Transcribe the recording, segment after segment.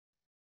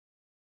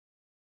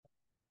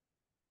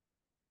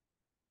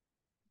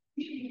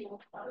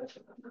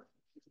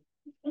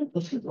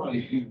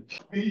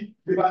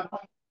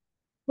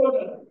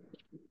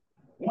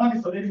One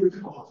is already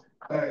waiting for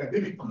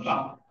David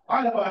now.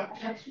 However,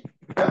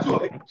 that's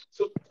all.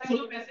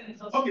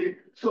 Okay,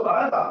 so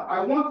however, I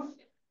want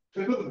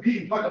to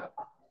be in order.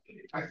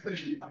 I said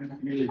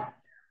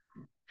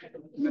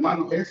the man.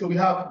 Okay, so we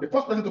have the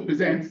first person to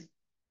present is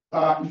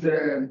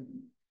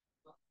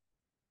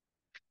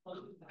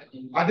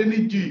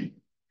Adeniji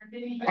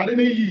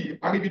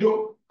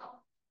Aribido.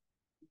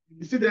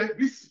 You see there,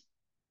 please.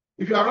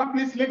 If you are around,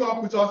 please link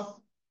up with us.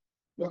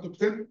 You have to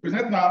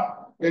present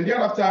now, and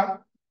thereafter,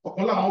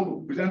 Okola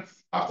will present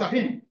after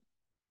him.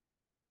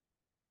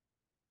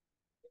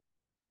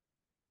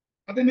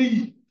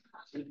 Adeniji.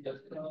 Mr.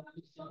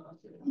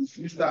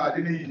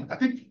 Adeniji, I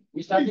think.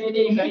 Mr.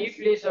 Adeniji, can you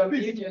please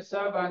unmute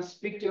yourself and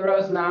speak to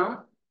us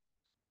now?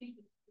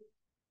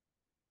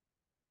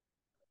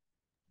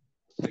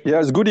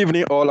 Yes, good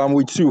evening all. I'm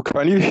with you.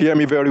 Can you hear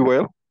me very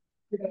well?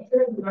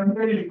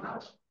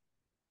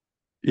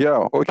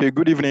 Yeah, okay,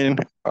 good evening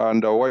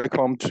and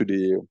welcome to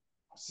the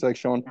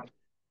section.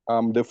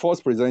 The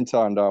first presenter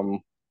and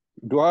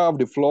do I have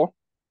the floor?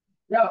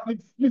 Yeah, please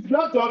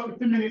grant us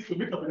 15 minutes to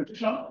make your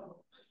presentation.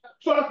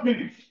 12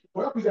 minutes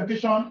for your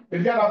presentation,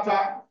 and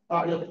thereafter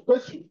your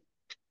question.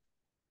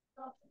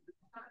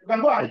 You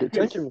can go ahead. Okay,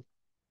 thank you.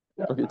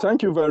 Okay,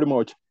 thank you very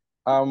much.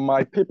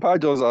 My paper,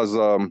 just as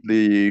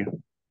the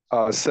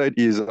said,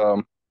 is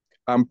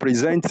I'm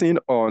presenting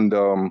on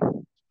the,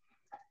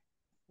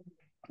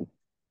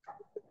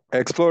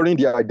 exploring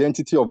the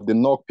identity of the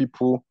Nok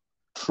people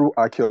through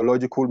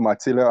archaeological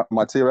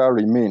material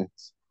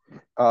remains.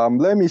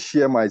 Let me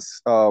share my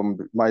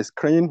my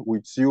screen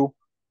with you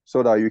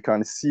so that you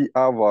can see,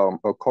 have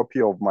a copy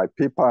of my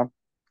paper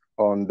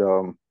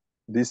on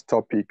this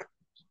topic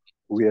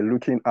we are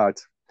looking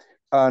at.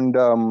 And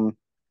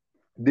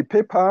the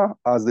paper,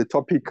 as the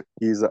topic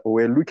is,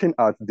 we're looking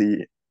at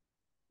the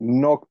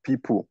Nok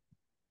people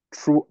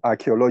through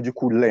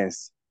archaeological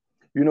lens.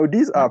 You know,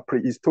 these are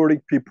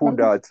prehistoric people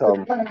that...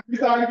 Mr.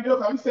 Aribido,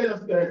 can you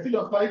see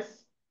your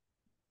slides?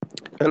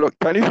 Hello,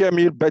 can you hear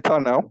me better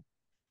now?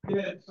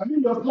 Yes, I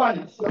mean your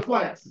slides,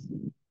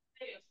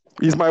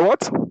 Is my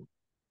what?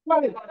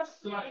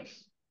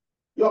 Slides.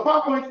 Your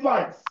PowerPoint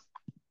slides.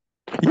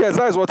 Yes,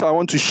 that is what I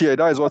want to share.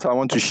 That is what I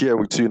want to share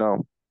with you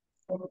now.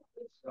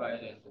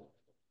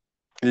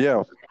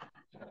 Yeah.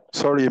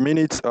 Sorry, a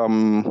minute.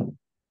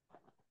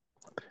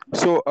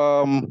 So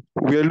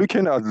we are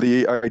looking at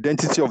the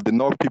identity of the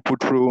Nok people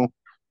through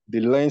the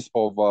lens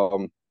of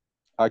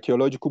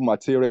archaeological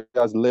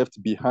materials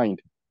left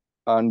behind.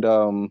 And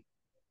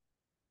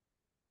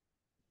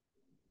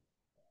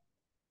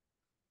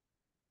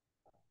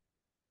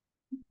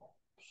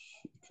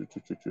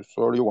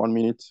sorry, 1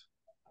 minute.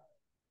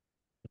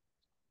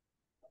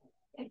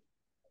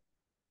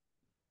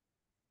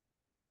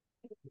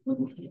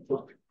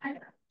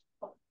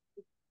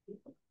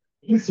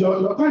 Please,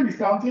 your time is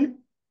counting.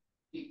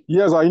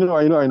 Yes, I know,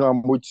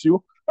 I'm with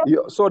you.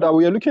 Yeah, so that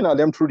we are looking at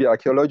them through the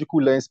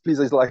archaeological lens. Please,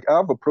 it's like I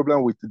have a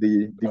problem with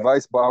the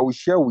device, but I will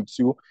share with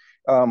you.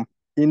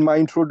 In my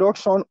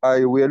introduction,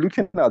 we are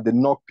looking at the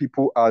Nok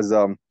people as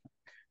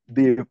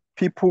the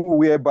people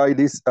whereby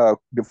this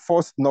the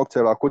first Nok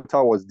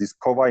terracotta was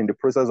discovered in the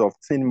process of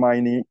tin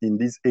mining in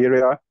this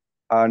area,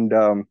 and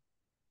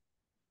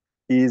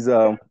is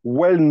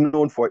well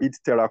known for its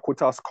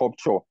terracotta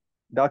sculpture.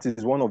 That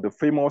is one of the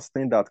famous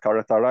things that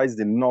characterize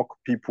the Nok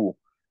people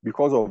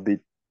because of the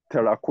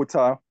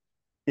terracotta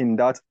in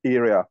that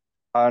area.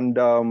 And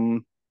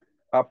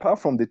apart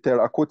from the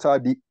terracotta,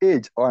 the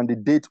age and the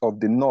date of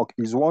the Nok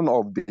is one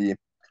of the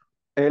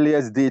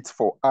earliest dates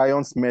for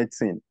iron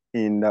smelting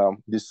in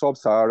the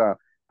sub-Saharan.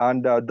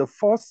 And the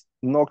first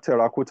Nok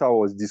terracotta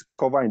was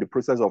discovered in the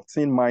process of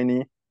tin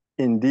mining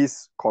in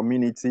this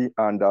community,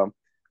 and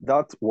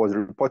that was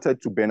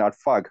reported to Bernard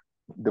Fagg,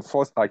 the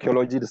first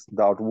archaeologist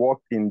that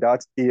worked in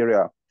that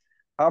area.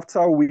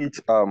 After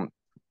which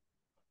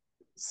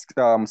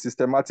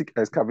systematic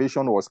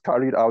excavation was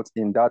carried out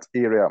in that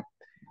area.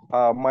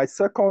 My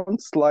second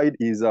slide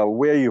is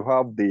where you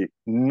have the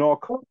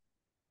Nok,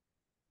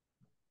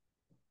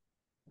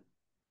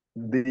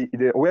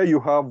 where you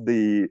have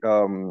the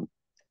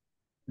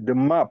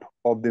map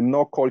of the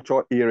Nok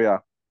culture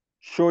area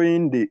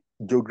showing the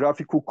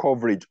geographical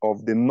coverage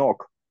of the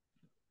Nok.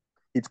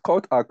 It's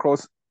cut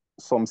across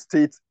some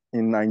states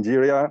in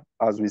Nigeria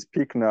as we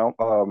speak now,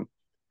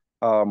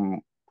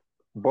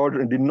 but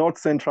in the north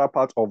central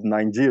part of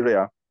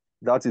Nigeria,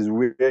 that is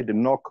where the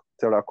Nok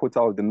terracotta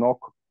of the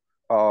Nok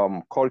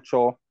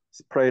culture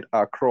spread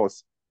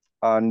across.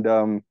 And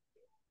there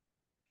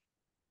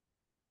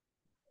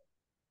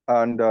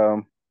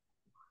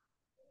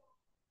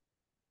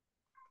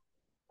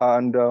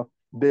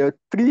are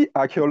three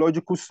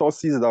archaeological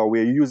sources that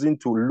we're using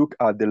to look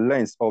at the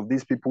lens of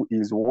these people.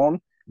 Is one,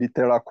 the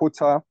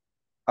terracotta,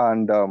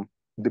 and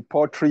the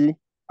pottery,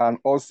 and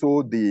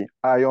also the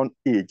Iron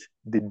Age,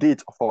 the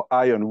date for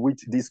iron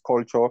which this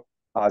culture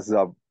has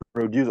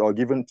produced or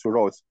given to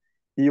us.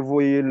 If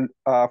we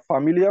are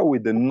familiar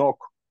with the Nok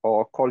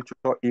or culture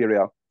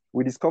area,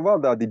 we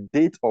discovered that the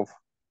date of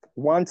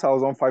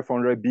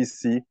 1500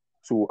 BC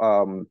to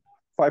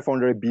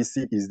 500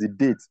 BC is the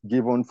date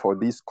given for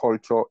this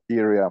culture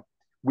area,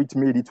 which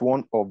made it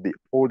one of the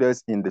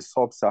oldest in the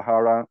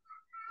sub-Saharan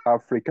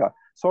Africa.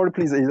 Sorry,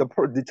 please,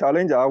 the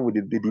challenge I have with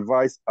the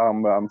device,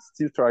 I'm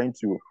still trying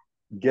to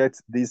get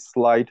this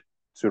slide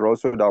to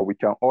us so that we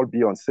can all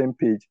be on the same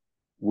page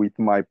with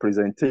my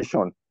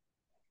presentation.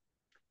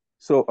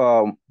 So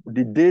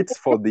the dates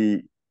for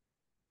the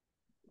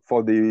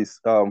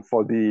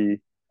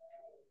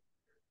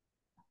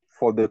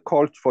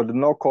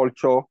Nok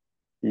culture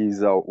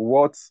is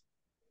what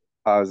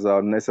has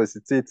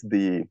necessitated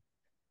the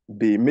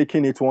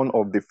making it one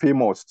of the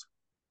famous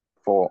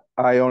for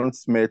iron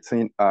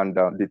smelting and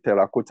the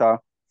terracotta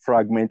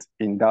fragment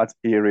in that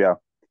area.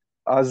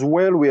 As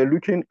well, we are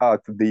looking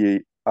at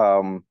the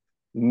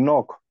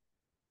Nok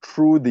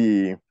through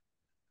the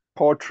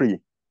pottery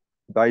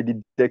by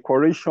the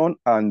decoration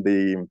and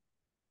the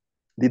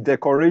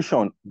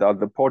decoration that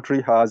the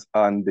pottery has,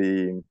 and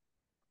the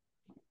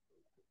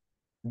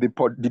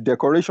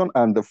decoration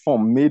and the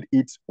form made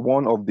it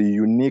one of the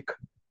unique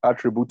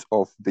attributes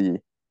of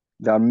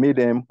that made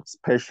them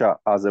special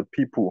as a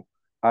people.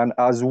 And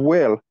as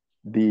well,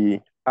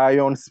 the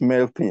iron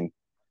smelting.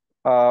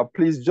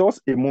 Please,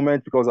 just a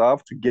moment, because I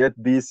have to get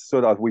this so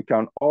that we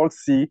can all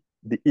see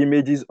the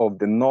images of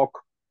the Nok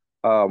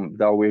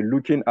that we're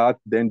looking at,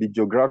 then the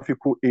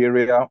geographical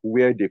area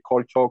where the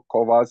culture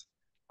covers,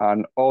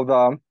 and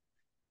other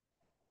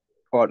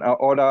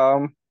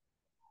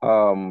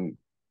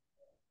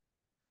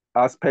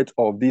aspect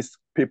of this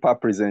paper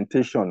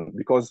presentation,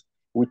 because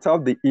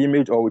without the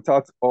image or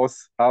without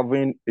us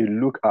having a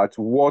look at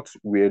what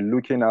we're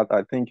looking at,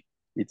 I think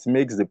it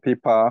makes the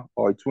paper,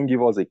 or it won't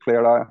give us a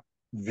clearer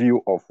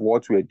view of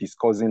what we're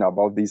discussing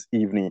about this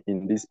evening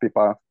in this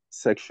paper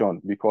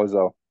section, because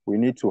we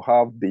need to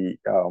have the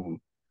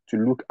to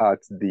look at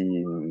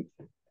the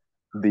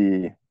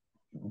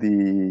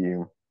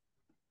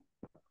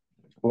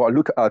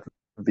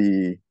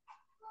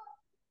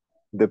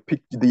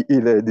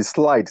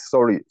slide,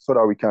 sorry, so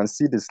that we can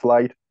see the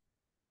slide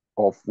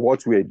of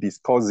what we're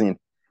discussing.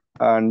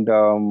 And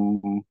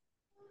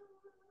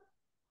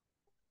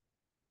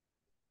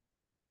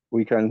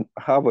we can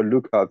have a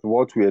look at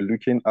what we're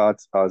looking at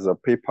as a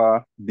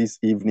paper this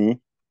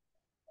evening.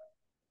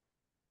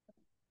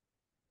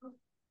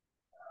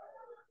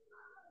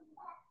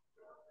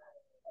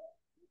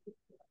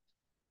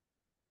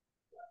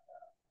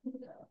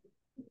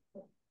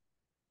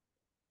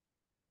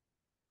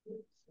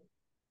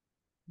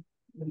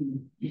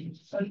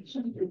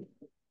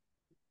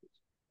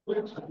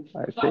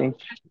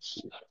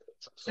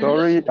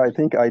 I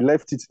think I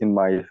left it in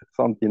my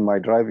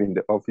drive in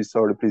the office.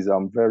 Sorry, please,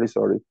 I'm very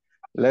sorry.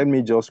 Let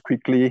me just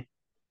quickly.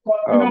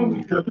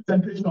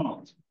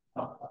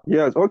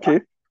 Yes,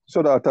 okay.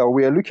 So that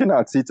we are looking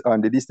at it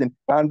and this thing.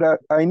 And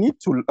I need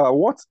to,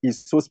 what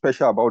is so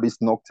special about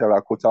this Nok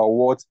terracotta?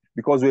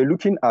 Because we're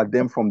looking at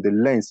them from the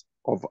lens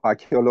of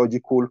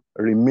archaeological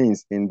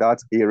remains in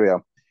that area.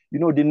 You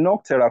know, the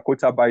Nok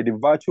terracotta, by the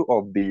virtue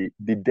of the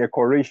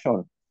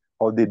decoration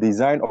or the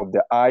design of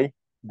the eye,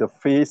 the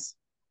face,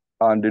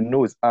 and the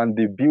nose, and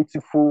the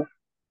beautiful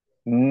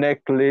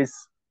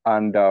necklace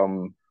and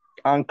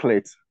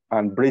anklet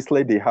and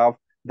bracelet they have,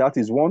 that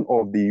is one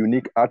of the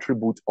unique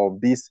attributes of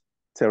these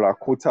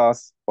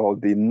terracottas, or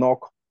the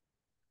Nok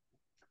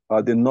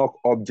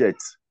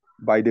objects,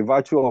 by the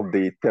virtue of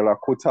the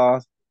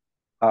terracottas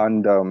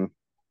and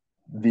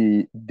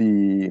the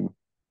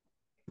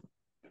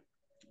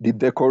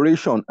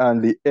decoration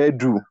and the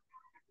hairdo.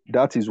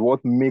 That is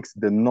what makes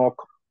the Nok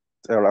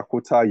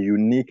terracotta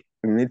unique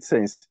in its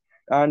sense.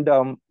 And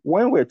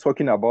when we're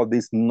talking about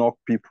these Nok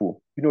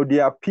people, you know, they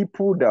are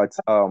people that,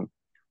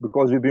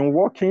 because we've been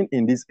working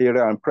in this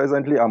area, and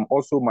presently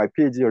my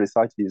PhD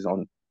research is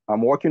on,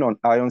 I'm working on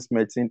iron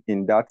smelting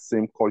in that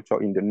same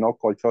culture, in the Nok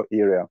culture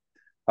area.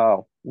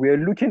 We're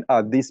looking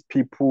at these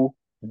people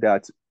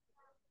that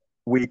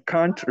we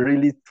can't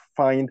really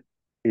find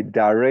a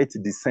direct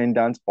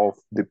descendant of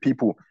the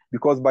people,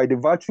 because by the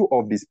virtue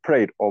of the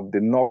spread of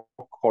the Nok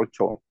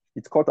culture,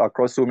 it's cut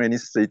across so many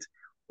states,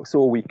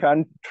 so we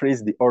can't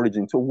trace the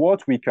origin. So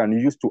what we can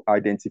use to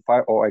identify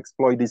or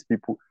explore these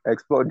people,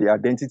 explore the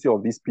identity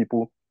of these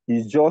people,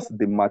 is just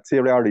the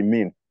material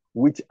remain,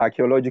 which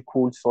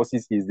archaeological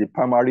sources is the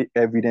primary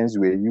evidence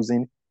we're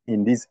using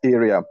in this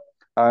area.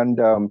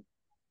 And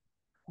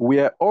we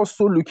are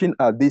also looking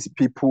at these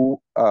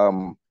people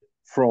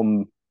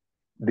from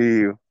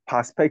the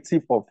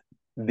perspective of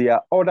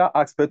their other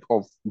aspect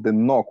of the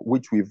Nok,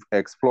 which we've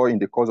explored in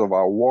the course of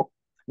our work,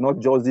 not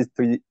just these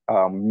three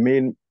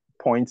main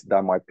points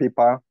that my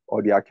paper,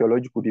 or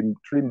the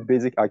three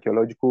basic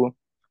archaeological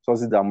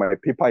sources that my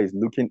paper is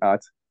looking at.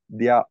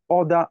 There are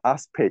other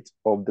aspects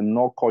of the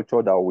Nok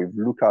culture that we've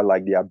looked at,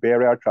 like their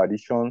burial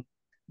tradition,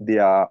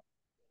 the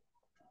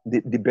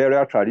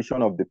burial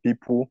tradition of the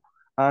people,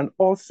 and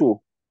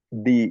also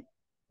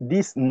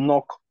this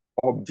Nok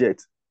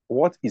object.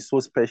 What is so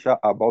special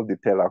about the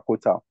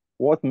terracotta?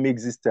 What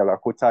makes this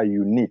terracotta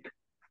unique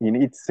in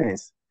its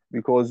sense?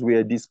 because we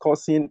are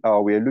discussing,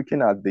 we are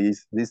looking at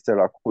this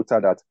terracotta,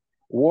 that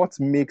what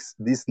makes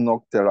this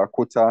Nok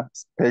terracotta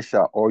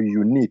special or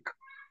unique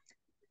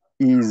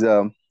is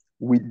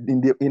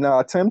in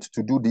our attempt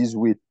to do this,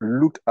 we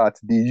looked at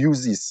the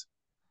uses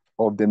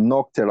of the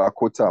Nok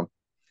terracotta,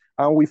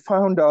 and we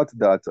found out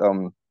that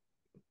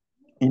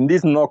in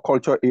this Nok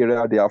culture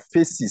area, there are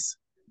phases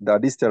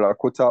that this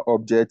terracotta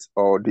object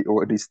or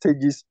the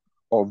stages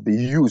of the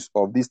use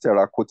of this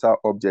terracotta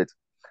object.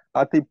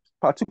 At a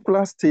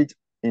particular stage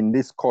in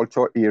this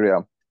culture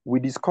area, we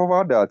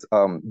discovered that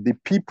the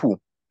people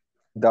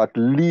that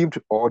lived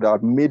or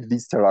that made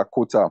this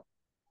terracotta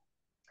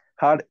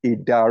had a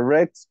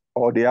direct,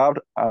 or they have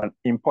an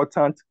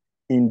important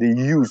in the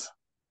use,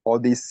 or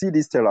they see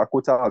this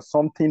terracotta as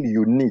something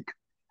unique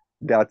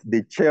that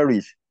they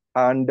cherish.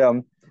 And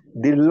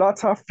the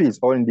latter phase,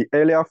 or in the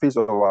earlier phase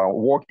of our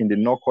work in the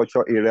Nok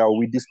culture area,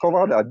 we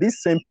discovered that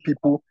these same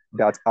people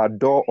that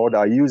adore or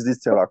that use this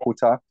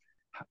terracotta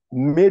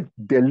made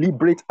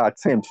deliberate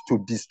attempt to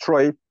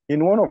destroy.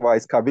 In one of our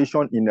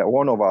excavation in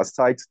one of our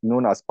sites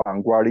known as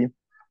Pangwari,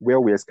 where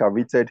we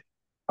excavated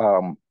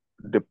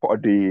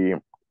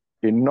the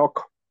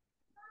Nok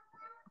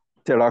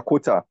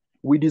terracotta,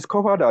 we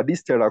discovered that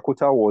this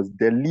terracotta was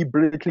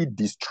deliberately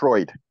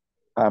destroyed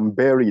and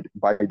buried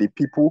by the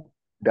people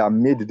that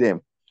made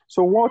them.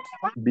 So what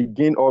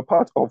begin, or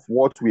part of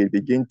what we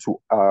begin to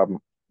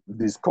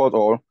discuss,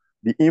 or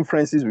the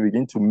inferences we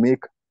begin to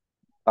make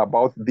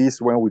about this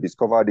when we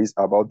discover this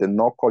about the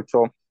Nok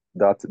culture,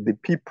 that the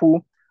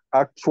people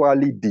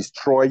actually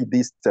destroy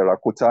this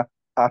terracotta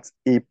at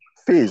a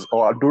phase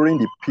or during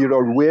the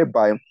period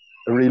whereby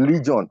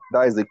religion,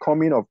 that is the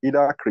coming of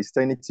either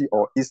Christianity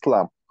or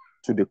Islam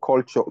to the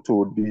culture,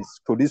 to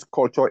this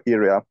culture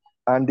area,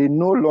 and they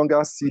no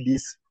longer see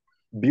this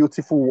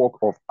beautiful work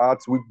of art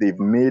which they've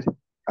made,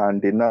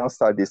 and they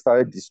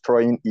started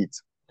destroying it.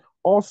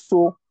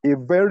 Also, a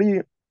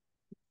very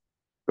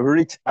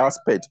rich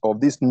aspect of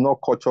this Nok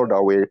culture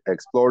that we're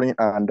exploring,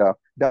 and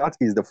that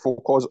is the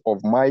focus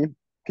of my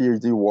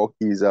PhD work,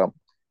 is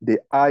the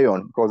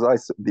iron, because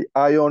that's the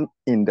iron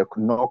in the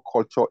Nok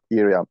culture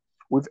area.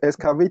 We've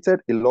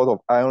excavated a lot of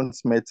iron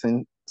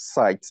smelting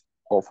sites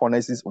or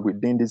furnaces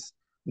within this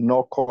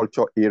Nok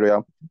culture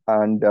area,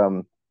 and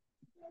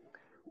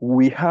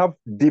we have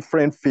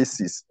different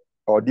phases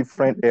or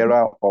different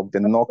era of the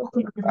Nok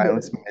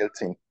iron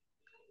smelting.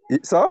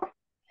 Sir?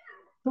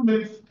 2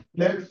 minutes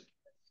left.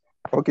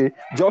 Okay,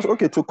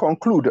 to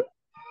conclude,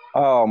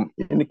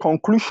 in the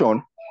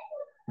conclusion,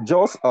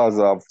 just as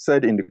I've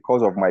said in the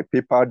course of my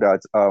paper,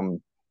 that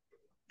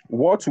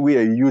what we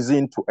are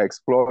using to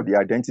explore the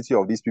identity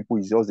of these people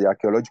is just the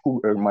archaeological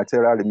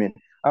material remain.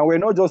 And we're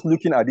not just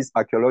looking at this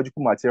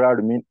archaeological material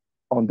remain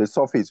on the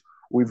surface.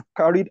 We've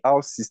carried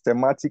out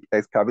systematic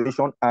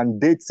excavation and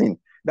dating.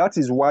 That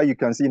is why you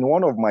can see in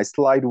one of my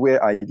slides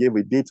where I gave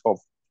a date of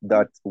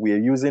that we are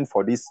using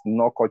for this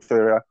Nok culture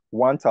area,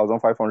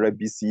 1500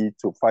 BC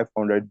to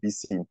 500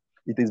 BC.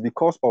 It is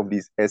because of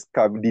this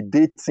the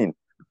dating,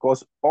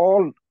 because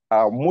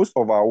most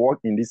of our work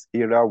in this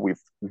area, we've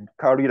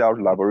carried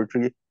out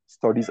laboratory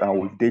studies and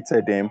we've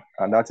dated them,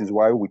 and that is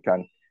why we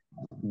can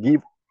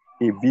give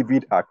a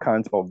vivid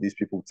account of these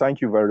people. Thank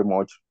you very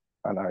much.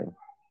 And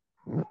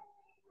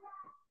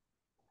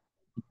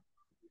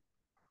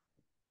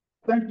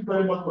Thank you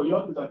very much for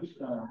your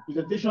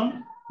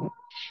presentation.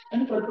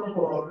 Any question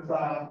for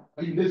Mr.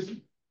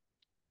 Ayindesi?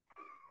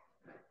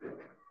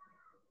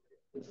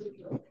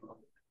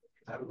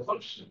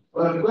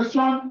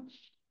 Question?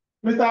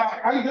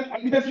 Mr.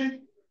 Ayindesi?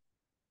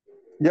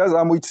 Yes,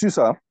 I'm with you,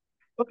 sir.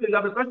 Okay, you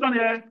have a question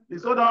here.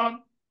 Please hold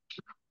on.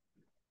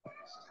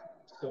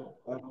 So,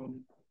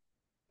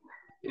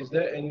 is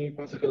there any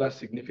particular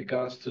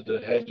significance to the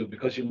hairdo?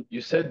 Because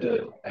you said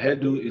the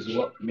hairdo is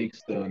what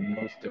makes the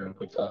Nok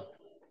terracotta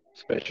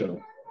special.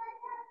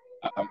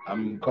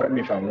 Correct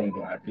me if I'm wrong,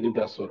 but I believe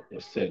that's what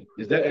was said.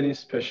 Is there anything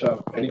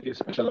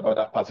special about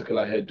that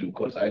particular hairdo?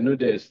 Because I know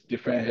there's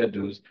different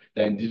hairdos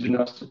that are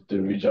indigenous to the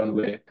region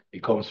where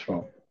it comes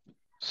from.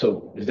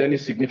 So, is there any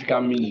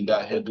significant meaning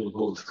that hairdo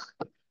holds?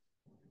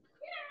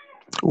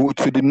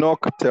 To the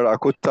Nok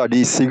terracotta,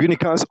 the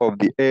significance of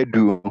the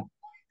hairdo.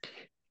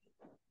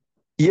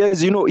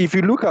 Yes, if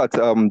you look at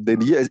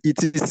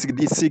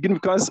the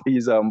significance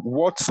is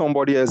what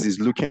somebody else is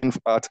looking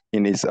at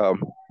in his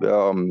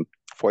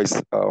for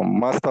his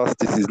master's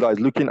thesis, that is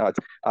looking at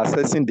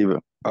assessing the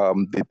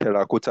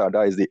terracotta,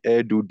 that is the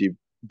hairdo,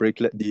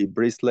 the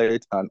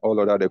bracelet, and all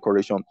other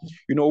decoration.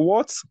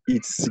 What's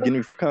its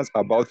significance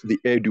about the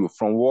hairdo,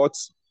 from what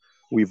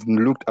we've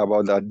looked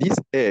about, that this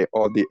hair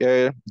or the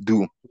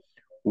hairdo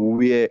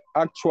were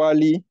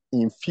actually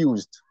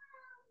infused.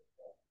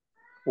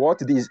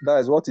 That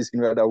is what is in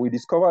that we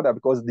discovered, that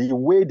because the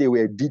way they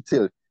were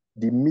detailed,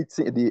 the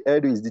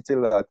hairdo is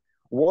detailed, that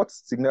what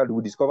signal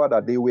we discovered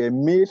that they were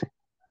made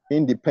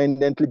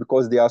independently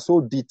because they are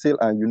so detailed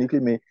and uniquely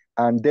made,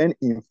 and then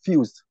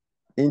infused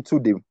into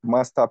the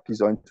masterpiece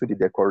or into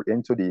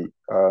the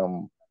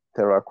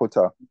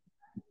terracotta.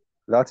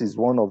 That is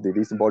one of the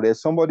reasons. But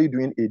there's somebody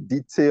doing a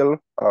detailed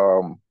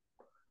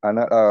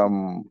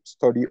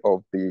study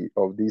of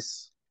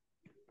this.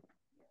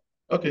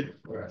 Okay,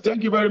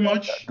 thank you very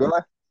much.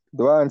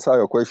 Do I answer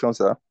your question,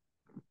 sir?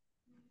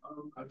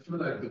 I feel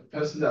like the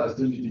person that has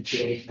done the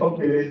change.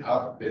 Okay,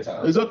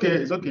 Better. it's okay,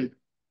 it's okay.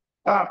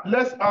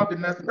 Let's have the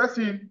next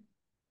person,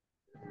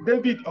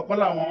 David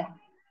Okolawon.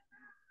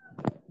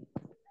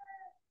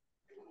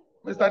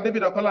 Mr.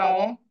 David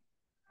Okolawon,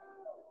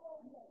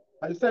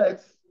 are you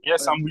set?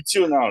 Yes, I'm with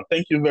you now.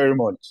 Thank you very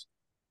much.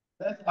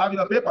 Let's have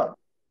your paper.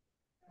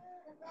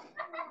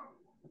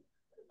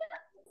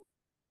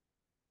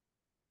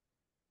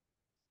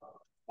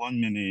 One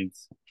minute,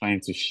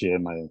 trying to share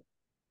my.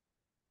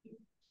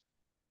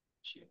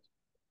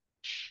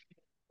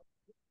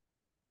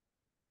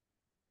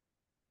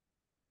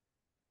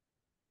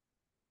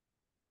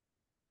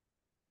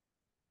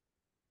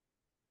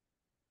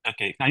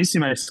 Okay, can you see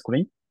my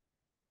screen?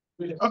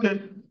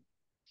 Okay.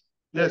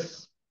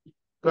 Yes,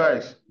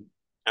 guys.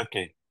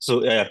 Okay,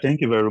 so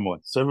thank you very much.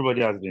 So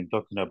everybody has been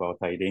talking about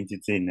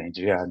identity in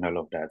Nigeria and all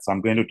of that. So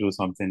I'm going to do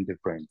something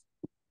different.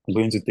 I'm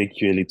going to take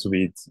you a little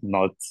bit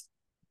north,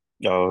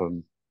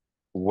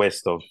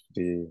 west of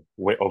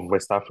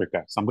West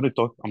Africa. So I'm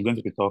going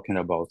to be talking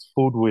about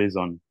foodways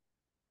on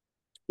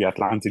the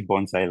Atlantic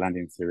Bonds Island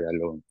in Sierra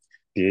Leone,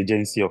 the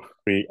Agency of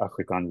Free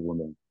African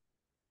Women.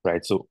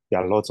 Right, so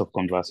there are lots of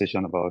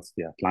conversation about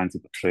the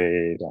Atlantic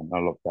trade and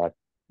all of that,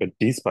 but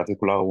this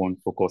particular one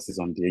focuses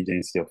on the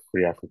Agency of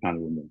Free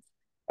African Women.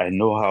 I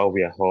know how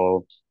we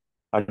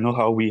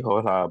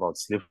all are about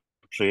slave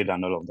trade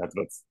and all of that,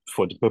 but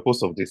for the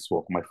purpose of this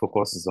work, my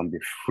focus is on the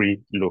free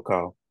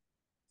local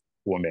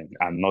women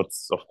and not,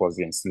 of course,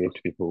 the enslaved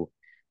people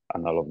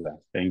and all of that.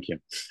 Thank you.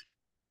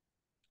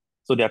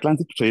 So the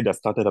Atlantic trade that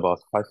started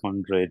about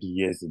 500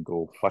 years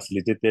ago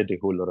facilitated a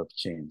whole lot of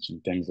change in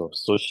terms of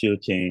social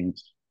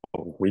change,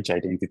 of which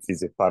identity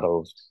is a part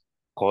of,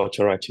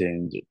 cultural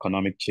change,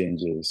 economic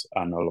changes,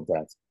 and all of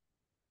that.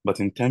 But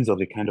in terms of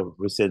the kind of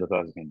research that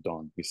has been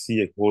done, we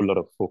see a whole lot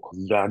of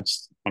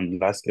focus on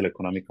large-scale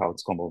economic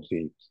outcome of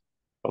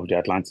the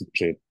Atlantic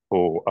trade.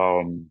 For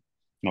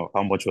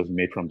how much was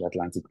made from the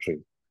Atlantic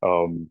trade?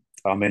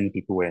 How many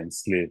people were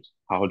enslaved?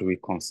 How do we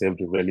conserve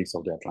the relics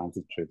of the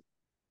Atlantic trade?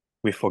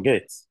 We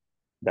forget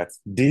that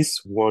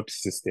this world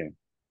system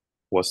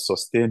was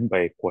sustained by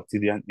a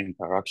quotidian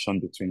interaction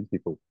between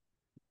people,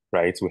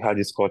 right? We had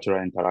this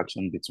cultural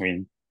interaction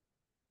between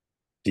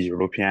the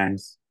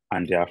Europeans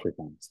and the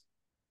Africans.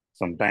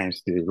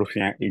 Sometimes the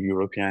Europeans,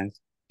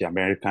 the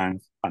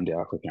Americans, and the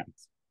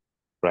Africans,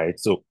 right?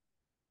 So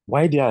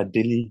why there are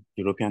daily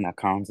European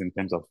accounts in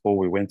terms of, oh,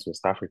 we went to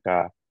West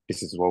Africa,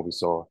 this is what we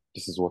saw,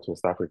 this is what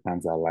West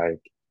Africans are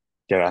like.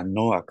 There are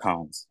no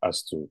accounts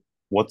as to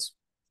what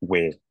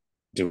were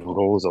the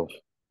roles of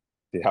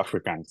the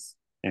Africans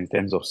in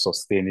terms of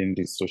sustaining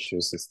this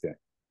social system,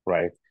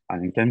 right?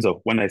 And in terms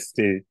of when I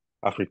say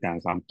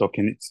Africans, I'm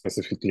talking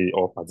specifically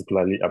or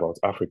particularly about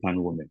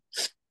African women.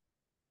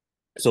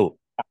 So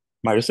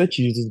my research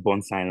uses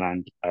Bonds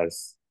Island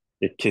as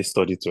a case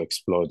study to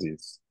explore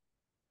this.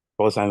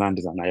 Bonds Island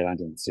is an island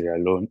in Sierra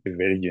Leone, a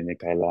very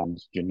unique island,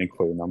 unique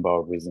for a number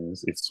of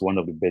reasons. It's one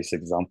of the best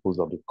examples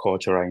of the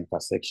cultural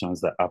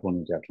intersections that happen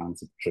in the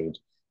Atlantic trade,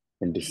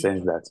 in the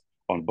sense that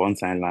on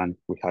Bonds Island,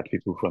 we had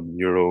people from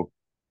Europe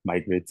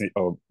migrating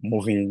or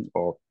moving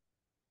or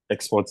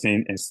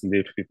exporting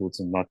enslaved people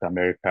to North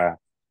America.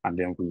 And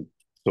then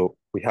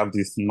we have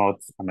this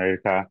North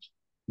America,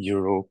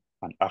 Europe,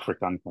 and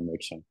African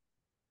connection.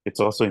 It's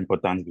also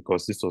important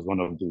because this was one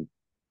of the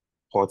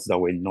ports that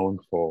were known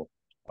to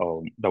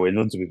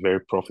be very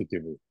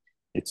profitable.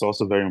 It's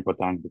also very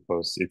important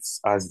because it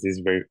has this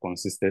very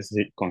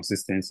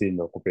consistency in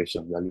the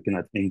occupation. We are looking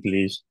at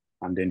English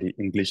and then the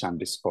English and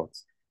the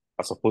Scots,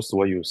 as opposed to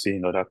what you see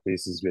in other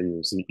places where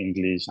you see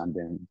English and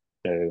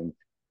then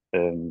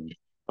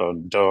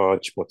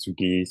Dutch,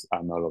 Portuguese,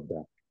 and all of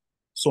that.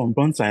 So on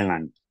Bonds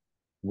Island,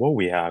 what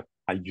we have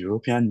are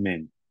European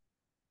men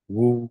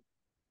who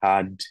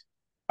had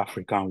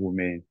African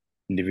women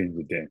living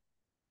with them,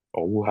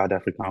 or who had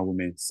African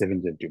women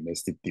serving their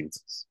domestic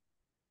duties.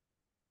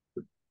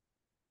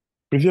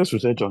 Previous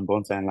research on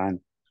Bonds Island,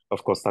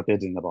 of course,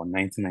 started in about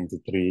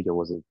 1993. There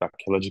was an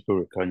archaeological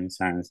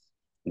reconnaissance.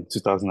 In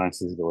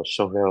 2006, there was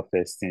shovel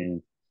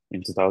testing.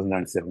 In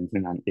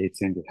 2017 and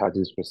 18, they had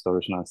this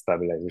restoration and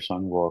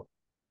stabilization work.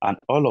 And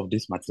all of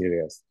these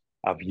materials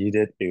have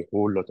yielded a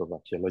whole lot of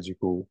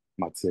archaeological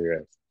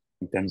materials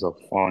in terms of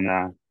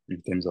fauna,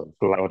 in terms of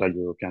other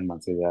European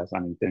materials,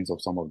 and in terms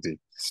of some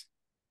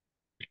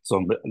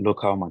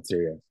local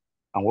materials.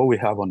 And what we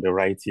have on the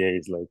right here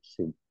is like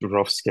a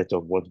rough sketch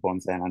of what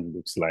Bonds Island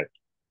looks like.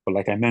 But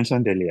like I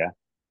mentioned earlier,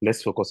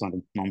 let's focus on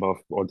the number of,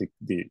 or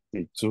the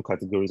two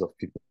categories of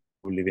people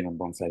who living on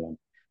Bonds Island,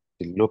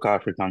 the local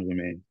African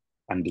women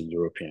and the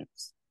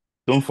Europeans.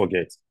 Don't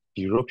forget,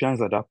 the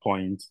Europeans at that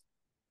point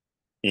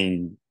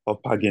in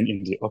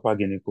the Upper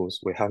Guinea Coast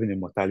were having a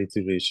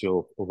mortality ratio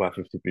of over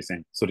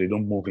 50%. So they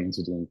don't move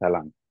into the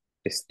hinterland.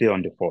 They stay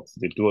on the fort.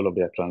 They do all of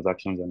their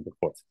transactions on the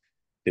fort.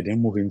 They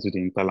didn't move into the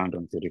hinterland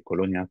until the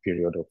colonial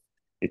period of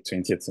the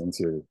 20th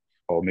century.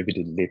 or maybe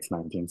the late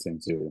 19th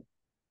century.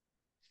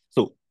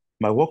 So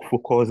my work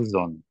focuses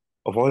on,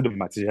 of all the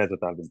materials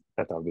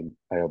that have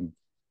been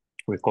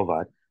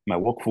recovered, my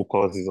work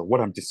focuses on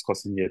what I'm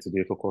discussing here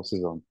today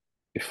focuses on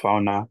the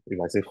fauna. If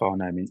I say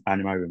fauna, I mean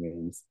animal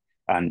remains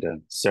and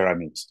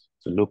ceramics,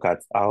 to look at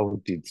how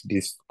did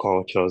these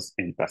cultures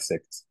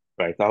intersect,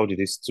 right? How did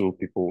these two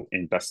people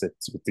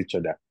intersect with each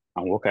other,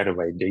 and what kind of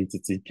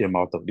identity came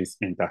out of this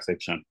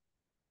intersection?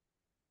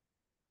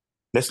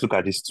 Let's look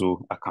at these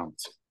two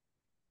accounts.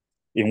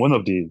 In one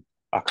of the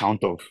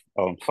account of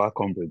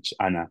Falconbridge,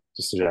 Anna,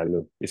 to Sierra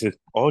Leone, it says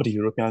all the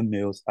European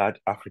males had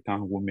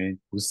African women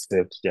who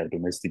served their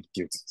domestic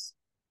duties.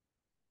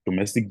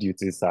 Domestic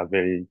duties are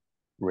very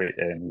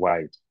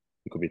wide.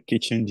 It could be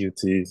kitchen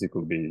duties, it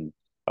could be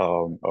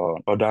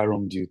other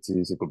room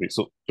duties, it could be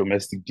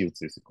domestic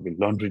duties, it could be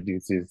laundry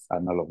duties,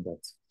 and all of that.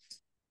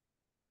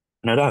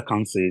 Another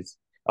account says,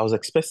 I was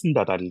expecting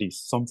that at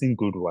least something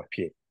good will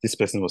appear. This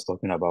person was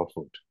talking about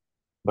food.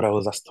 But I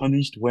was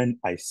astonished when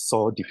I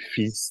saw the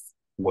feast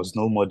was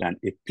no more than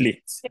a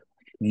plate,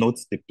 not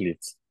the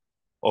plate,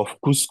 of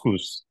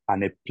couscous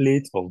and a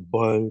plate of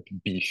boiled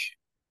beef,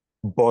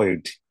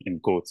 boiled in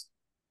quotes,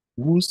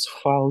 whose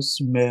foul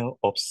smell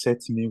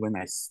upset me when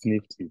I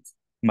sniffed it.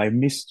 My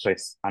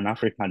mistress, an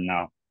African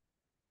now,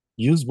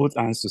 used both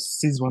hands to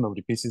seize one of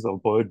the pieces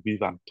of boiled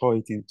beef and tore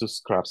it into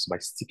scraps by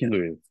sticking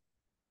to it.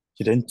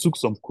 She then took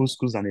some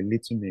couscous and a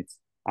little meat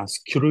and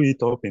screwed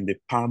it up in the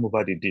palm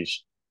over the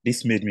dish.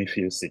 This made me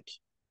feel sick.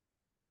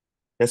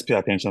 Let's pay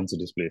attention to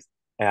this place.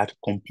 I had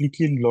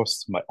completely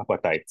lost my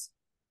appetite.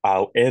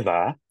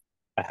 However,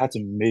 I had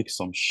to make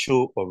some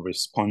show of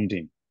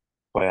responding,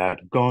 for I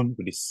had gone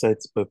with the set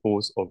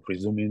purpose of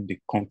resuming the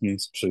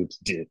company's trade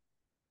deal.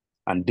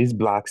 And these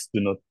blacks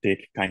do not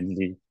take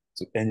kindly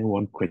to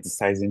anyone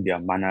criticizing their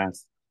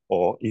manners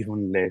or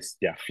even less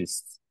their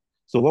fists.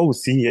 So what we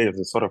see here is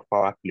a sort of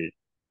power play.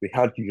 We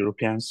had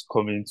Europeans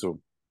coming to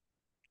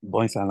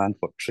Boyne's Island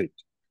for trade,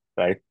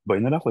 right? But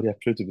in order for their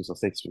trade to be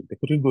successful, they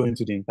couldn't go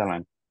into the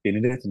hinterland. They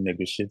needed to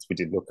negotiate with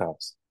the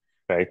locals,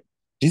 right?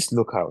 These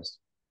locals,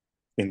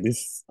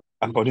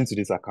 according to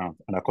this account,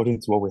 and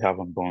according to what we have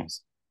on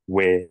bonds,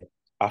 were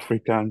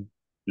African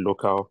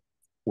local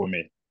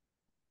women.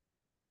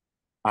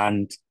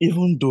 And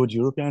even though the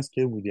Europeans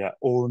came with their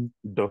own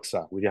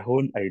doxa, with their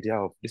own idea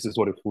of this is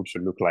what a food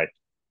should look like.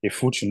 Beef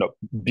should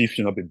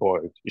not be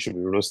boiled, it should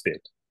be roasted.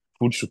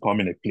 Food should come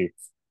in a plate,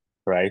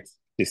 right?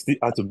 They still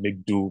had to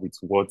make do with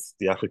what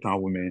the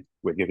African women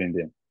were giving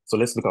them. So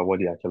let's look at what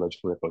the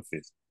archaeological record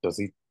says. Does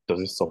it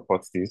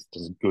support this?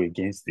 Does it go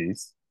against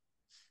this?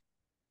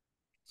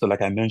 So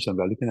like I mentioned,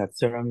 we're looking at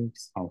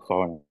ceramics and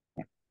fauna.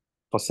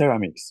 For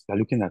ceramics, we're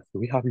looking at, do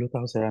we have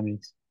local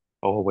ceramics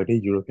or were they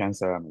European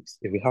ceramics?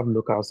 If we have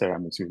local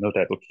ceramics, we know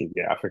that, okay,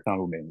 they're African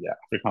women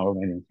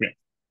influence.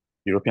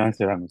 European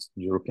ceramics,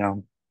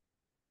 European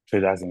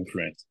traders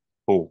influence.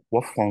 Oh,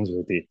 what forms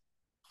were they?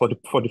 For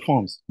the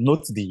forms,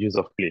 note the use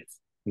of plates.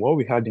 What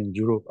we had in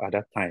Europe at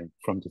that time,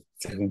 from the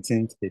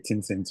 17th,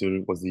 18th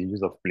century, was the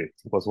use of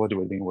plates, because what they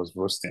were doing was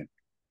roasting.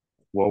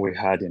 What we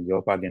had in the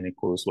Upper Guinea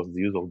coast was the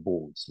use of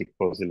bowls,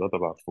 because a lot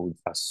of our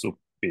foods are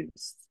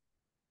soup-based.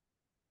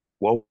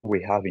 What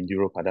we have in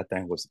Europe at that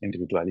time was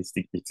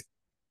individualistic eating.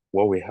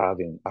 What we have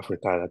in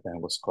Africa at that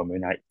time was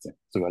communal eating.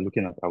 So we're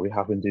looking at, are we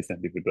having this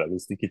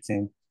individualistic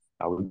eating?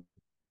 Are we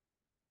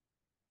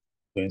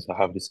going to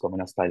have this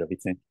communal style of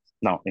eating?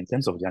 Now, in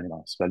terms of the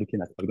animals, we're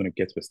looking at, are we going to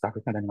get West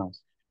African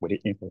animals? Were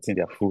they importing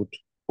their food?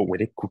 Or were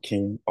they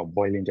cooking or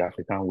boiling the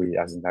African way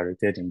as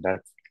narrated in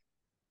that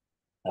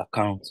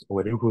account? Or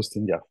were they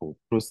roasting their food?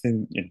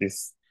 Roasting in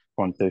this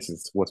context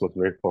is what was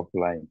very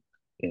popular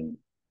in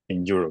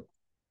Europe.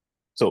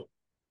 So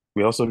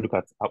we also look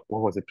at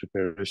what was the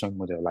preparation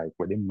model like.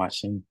 Were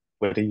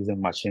they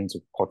using machines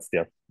to cut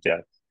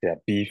their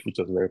beef, which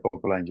was very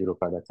popular in Europe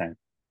at that time,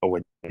 or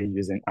were they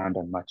using hand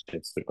and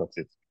machetes to cut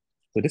it?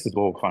 So this is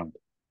what we found.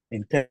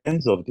 In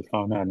terms of the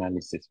fauna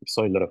analysis, we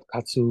saw a lot of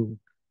cattle,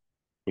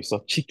 we saw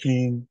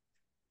chicken,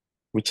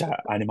 which are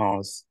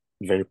animals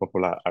very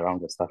popular around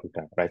West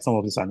Africa, right? Some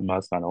of these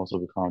animals can also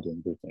be found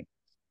in Britain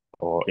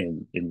or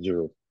in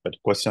Europe. But the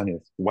question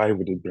is, why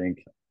would they bring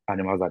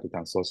animals that they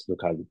can source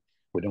locally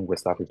within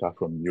West Africa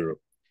from Europe?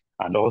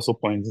 And also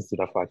pointing to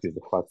the fact is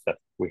the fact that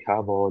we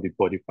have all the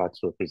body parts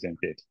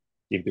represented.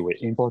 If they were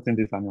importing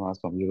these animals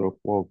from Europe,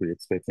 what we're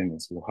expecting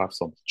is we'll have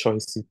some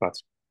choicy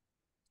parts.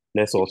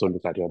 Let's also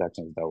look at the other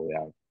things that we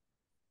have,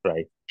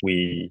 right?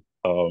 We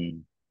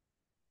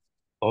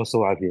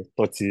also have the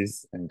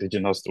tortoise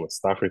indigenous to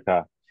West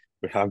Africa.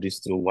 We have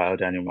these two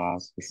wild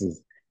animals. This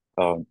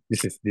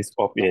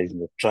up here is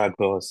the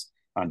tragus,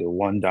 and the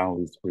one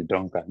down is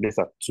redonka. These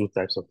are two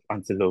types of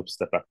antelopes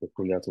that are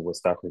peculiar to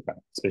West Africa,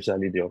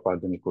 especially the Upper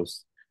Guinea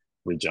Coast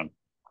region.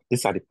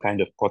 This is the kind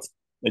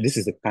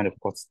of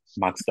cut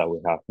marks that we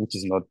have, which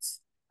is not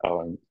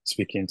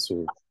speaking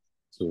to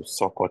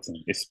saw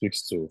cutting. It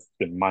speaks to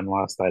the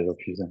manual style of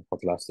using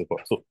cutlass to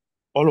cut. So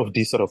all of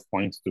these sort of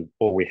points to,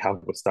 we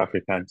have West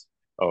African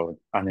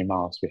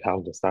animals, we have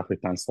West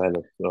African style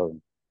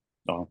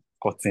of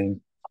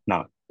cutting.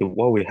 Now,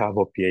 what we have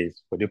up here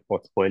is, were they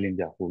pot boiling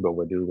their food or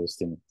were they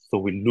roasting it? So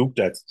we looked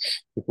at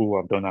people who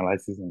have done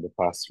analysis in the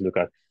past to look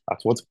at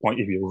what point,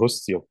 if you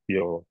roast your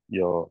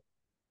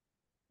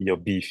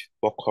beef,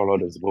 what color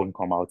does the bone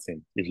come out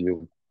in? If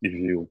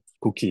you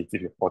cook it,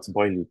 if you pot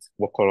boil it,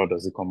 what color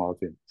does it come out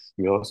in?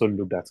 We also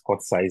looked at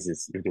cut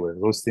sizes. If they were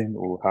roasting,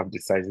 we'll have the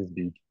sizes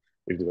big.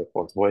 If they were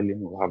pot boiling,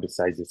 we'll have the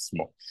sizes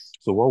small.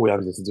 So what we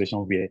have is a situation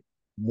where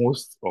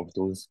most of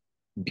those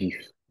beef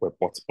were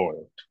pot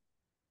boiled.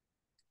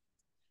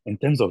 In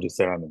terms of the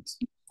ceramics,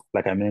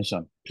 like I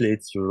mentioned,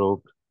 plates,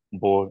 Europe,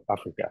 bowl,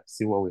 Africa.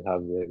 See what we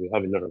have here. We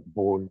have a lot of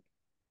bowl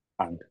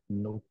and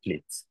no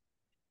plates,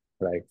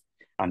 right?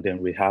 And then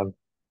we have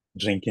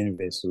drinking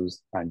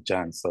vessels and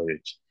jar and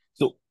storage.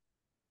 So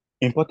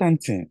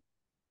important thing,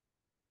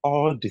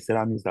 all the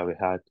ceramics that we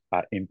had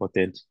are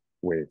imported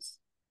with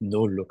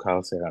no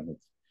local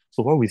ceramics.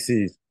 So what we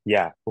see is,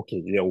 yeah,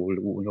 okay, yeah,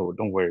 no,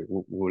 don't worry,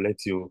 we'll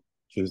let you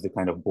choose the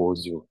kind of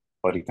bowls you,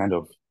 or the kind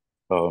of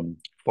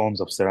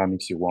forms of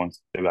ceramics you want,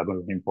 that we are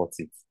going to import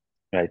it,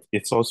 right?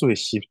 It's also a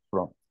shift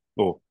from,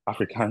 oh,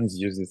 Africans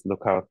use this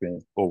local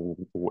thing, oh,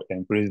 we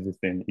embrace this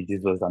thing, it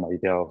gives us an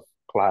idea of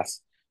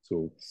class.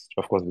 So,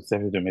 of course, we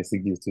sell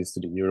domestic duties to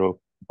the Europe,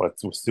 but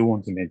we still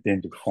want to maintain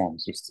the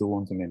forms. We still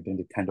want to maintain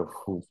the kind of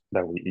food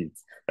that we eat,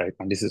 right?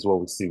 And this is what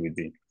we see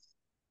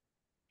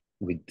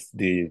with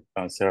the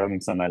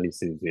ceramics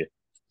analysis here.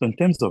 So in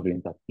terms of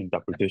the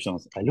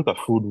interpretations, I look at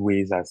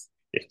foodways as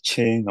a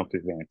chain of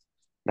events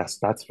that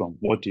starts from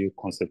what do you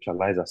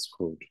conceptualize as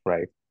food,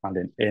 right? And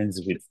then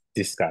ends with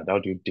discard. How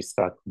do you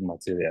discard food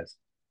materials?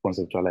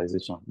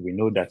 Conceptualization. We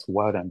know that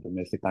wild and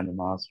domestic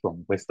animals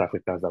from West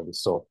Africa that we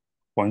saw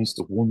points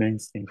to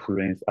women's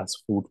influence as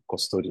food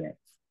custodians,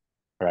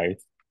 right?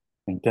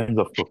 In terms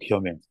of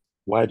procurement,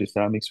 while the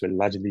ceramics were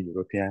largely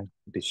European,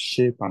 the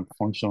shape and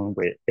function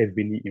were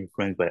heavily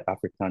influenced by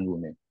African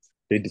women.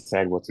 They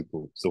decide what to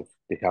do, so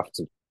they have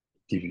to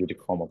give you the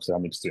form of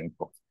ceramics to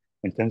import.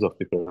 In terms of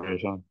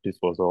preparation, this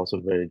was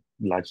also very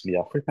largely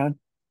African.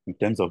 In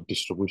terms of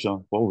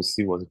distribution, what we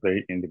see was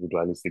very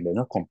individualistic. They're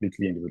not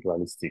completely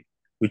individualistic,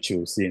 which you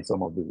will see in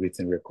some of the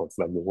written records,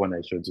 like the one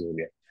I showed you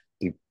earlier.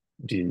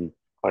 The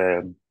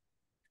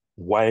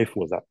wife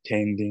was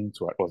attending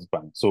to her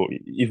husband. So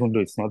even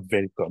though it's not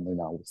very common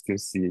now, we still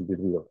see a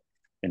degree of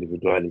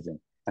individualism.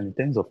 And in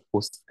terms of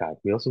postcard,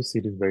 we also see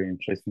this very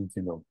interesting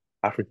thing of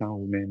African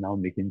women now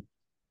making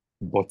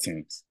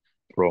buttons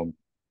from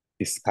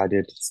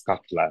discarded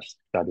scapulars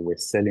that they were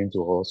selling to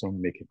also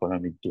make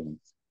economic gains.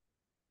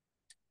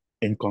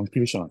 In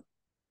conclusion,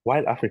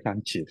 while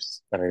African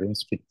chiefs that I don't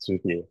speak to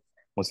here,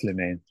 Muslim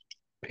men,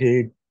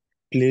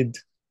 played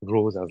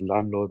roles as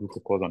landlords who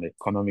focus on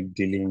economic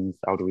dealings,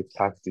 how do we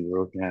tax the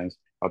Europeans,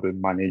 how do we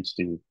manage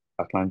the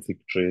Atlantic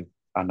trade,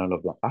 and all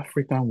of that.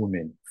 African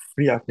women,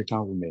 free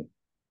African women,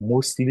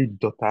 mostly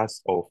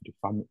daughters of the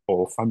family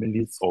or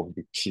families of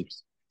the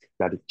chiefs,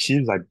 that the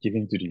chiefs are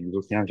given to the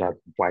Europeans as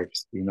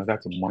wives in order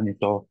to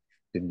monitor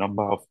the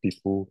number of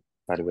people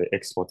that they were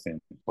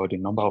exporting or the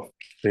number of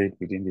trade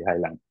within the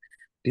island.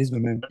 These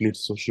women played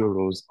social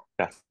roles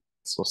that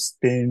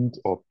sustained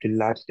or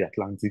pillared the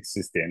Atlantic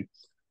system,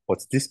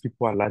 but these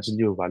people are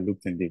largely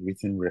overlooked in the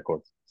written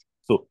records.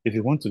 So if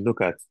you want to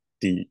look at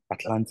the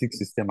Atlantic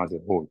system as a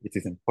whole, it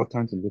is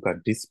important to look at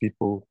these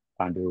people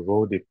and the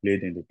role they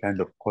played in the kind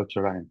of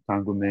cultural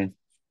entanglement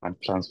and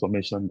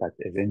transformation that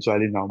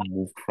eventually now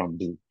moved from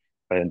the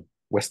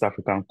West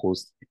African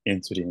coast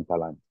into the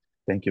hinterland.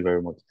 Thank you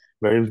very much.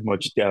 Very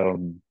much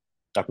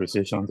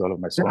appreciation to all of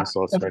my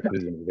sponsors,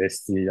 Rutgers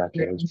University,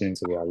 Archaeology,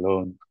 so we are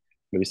alone,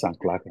 Lewis and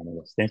Clark, and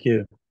others. Thank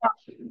you.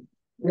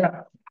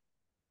 Yeah.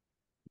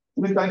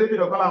 Mr. David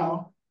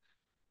Okalamo.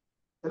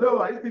 Hello,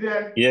 are you still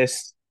there?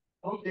 Yes.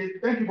 Okay,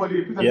 thank you for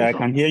the presentation. Yeah, I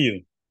can hear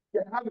you.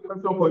 Yeah, I have a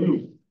question for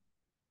you.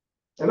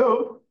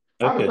 Hello?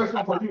 I have a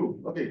question for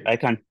you. Okay. I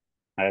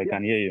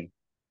can hear you.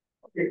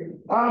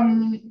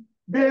 Okay.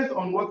 Based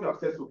on what you have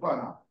said so far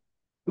now,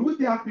 do we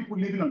still have people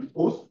living on the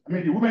coast? I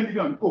mean, the women living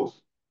on the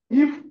coast.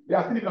 If they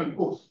are still living on the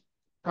coast,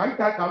 can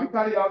we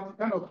carry out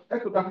kind of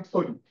ethnographic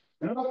study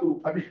in order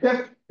to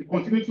test the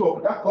continuity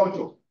of that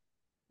culture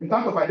in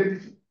terms of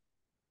identity?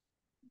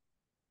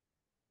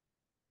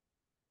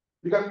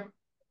 Because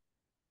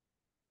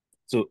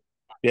so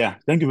yeah,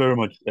 thank you very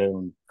much,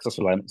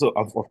 So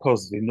of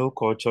course, we know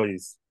culture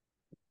is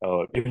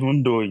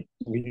even though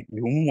we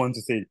won't want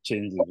to say it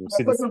changes, we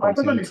see this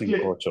continuity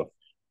in culture.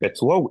 But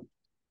what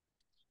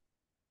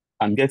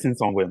I'm getting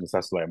somewhere,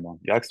 Mr. Sulaiman.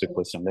 You asked the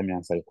question, let me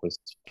answer the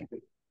question.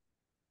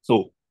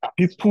 So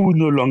people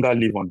no longer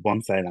live on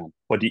Bonds Island,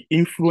 but the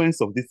influence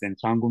of this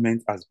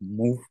entanglement has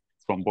moved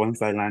from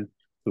Bonds Island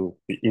to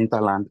the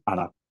hinterland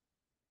and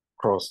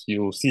across.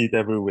 You see it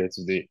everywhere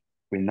today.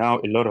 A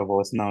lot of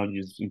us now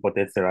use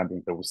imported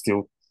ceramics, but we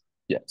still,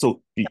 yeah.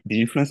 So the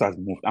influence has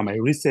moved. And my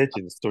research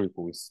is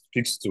historical. It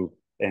speaks to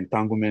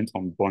entanglement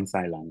on Bonds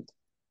Island.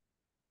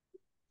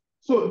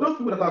 So those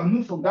people that have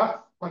moved from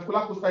that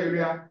particular coastal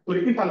area to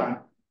the hinterland,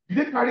 did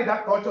they carry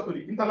that culture to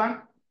the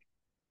hinterland?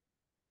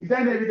 Is there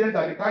any evidence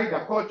that they carry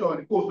their culture on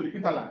the coast to the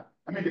hinterland?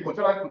 I mean, the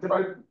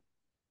contemporary.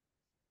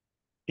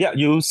 Yeah,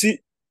 you will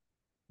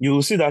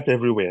see that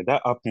everywhere.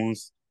 That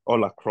happens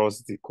all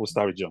across the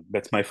coastal region.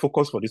 But my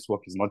focus for this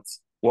work is not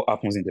what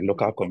happens in the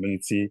local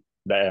community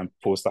that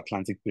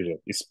post-Atlantic period.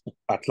 It's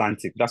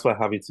Atlantic. That's why I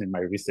have it in my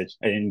research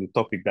in the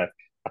topic that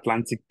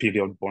Atlantic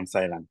period Bones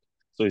Island.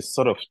 So it's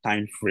sort of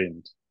time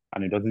framed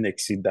and it doesn't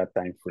exceed that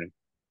time frame.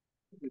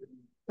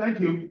 Thank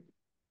you.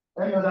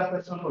 Any other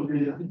question from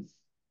the audience?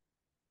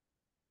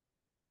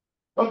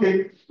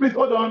 Okay, please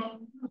hold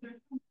on.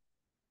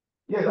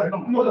 Yes, I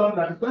know. Hold on.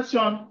 That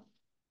question.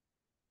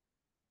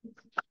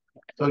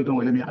 Sorry,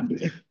 don't let me handle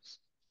it.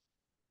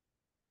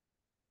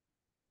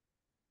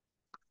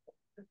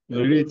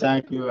 Really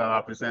thank you,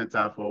 our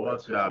presenter, for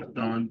what you have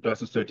done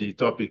just to study the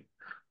topic.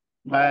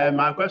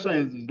 My question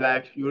is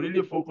like, you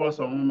really focus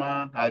on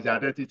women as the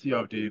identity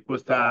of the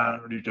coastal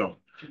region.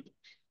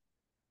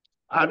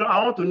 I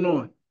want to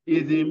know,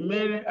 is the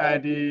male,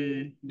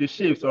 the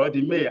chiefs or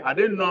the male, are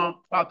they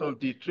not part of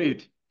the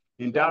trade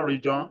in that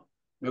region?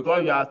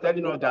 Because you are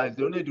telling us that it's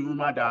only the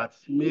woman that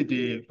made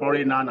the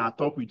foreigner and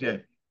talk with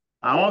them.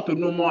 I want to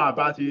know more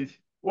about it.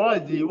 What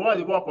is the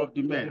work of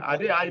the men? Are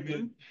they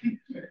idle?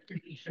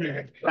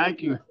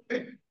 Thank you.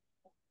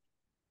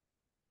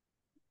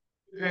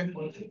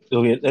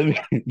 Okay,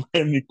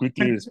 let me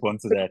quickly respond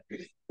to that.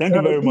 Thank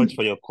you very much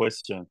for your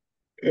question.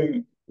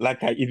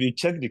 If you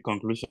check the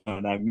conclusion,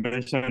 I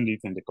mentioned it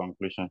in the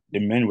conclusion, the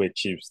men were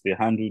chiefs. They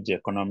handled the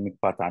economic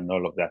part and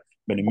all of that.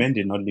 But the men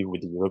did not live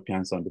with the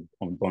Europeans on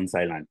Bones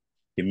Island.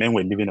 The men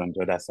were living on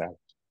the other side.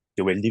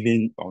 They were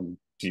living on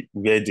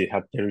where they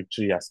had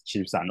territory as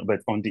chiefs,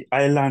 but on the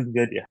island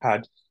where they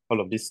had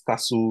all of these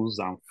castles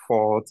and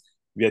forts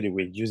where they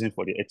were using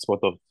for the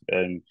export of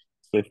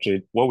slave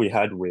trade, what we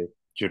had were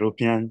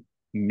European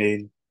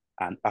male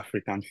and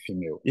African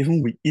female.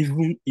 Even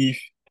if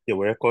there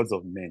were records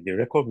of men, the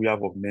record we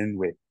have of men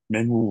were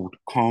men who would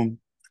come,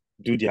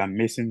 do their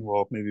mason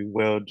work, maybe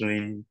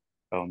welding,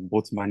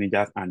 boat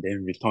managers, and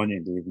then return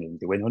in the evening.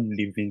 They were not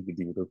living with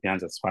the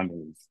Europeans as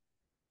families.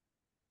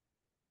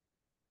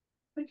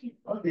 Thank you.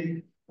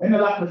 Okay. Any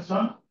other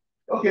question?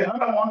 Okay,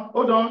 another one.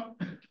 Hold on.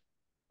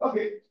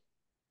 Okay.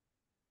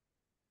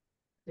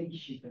 I think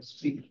she can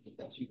speak. You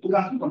can speak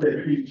on the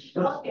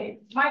Okay,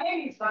 my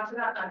name is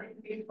Fatina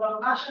Kadiri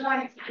from National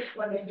Institute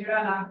for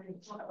Nigerian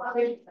Language.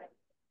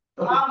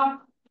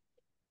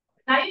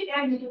 Now you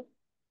hear me?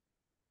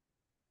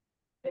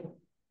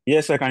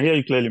 Yes, I can hear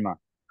you clearly, ma.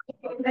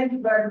 Thank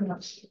you very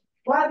much.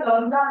 Well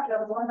done,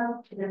 that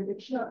wonderful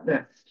presentation.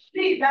 Yes.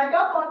 Please, I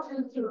just want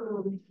you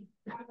to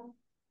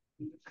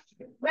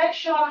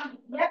mention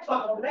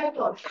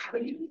records for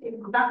you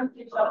in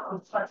gravity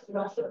of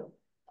particular.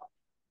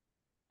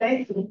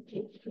 Thank you.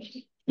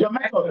 Your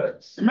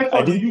method. The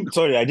method you use.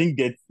 Sorry, I didn't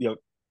get the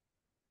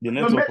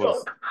network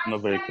was method.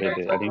 not very clear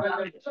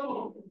there.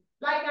 So,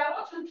 like I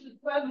want you to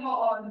dwell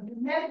more on the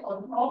method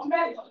or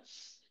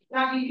methods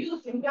that you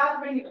use in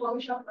gathering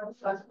information from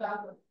such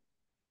data.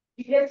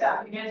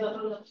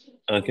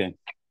 Okay.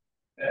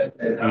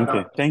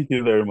 Okay. Thank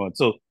you very much.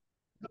 So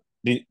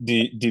the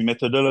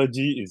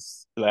methodology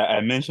is, like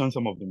I mentioned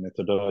some of the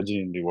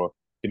methodology in the work.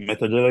 The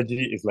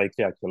methodology is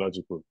likely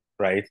archaeological,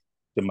 right?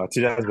 The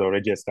materials were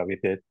already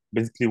excavated.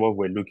 Basically, what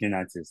we're looking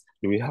at is,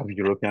 do we have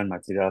European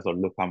materials or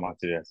local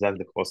materials? That's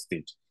the first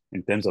stage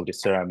in terms of the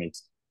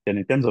ceramics. Then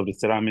in terms of the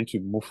ceramics,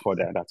 we move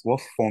further. That's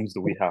what forms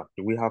do we have?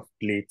 Do we have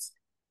plates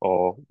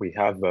or we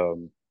have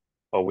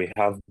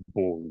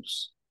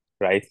bowls,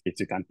 right? If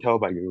you can tell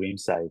by the rim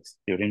sides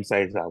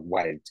are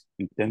wide.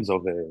 In terms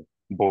of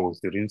bowls,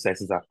 the rim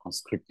sizes are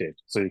conscripted.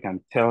 So you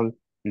can tell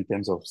in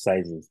terms of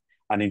sizes.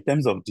 And in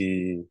terms of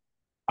the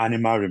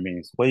animal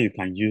remains, what you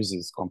can use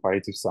is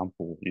comparative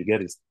sample. You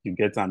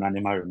get an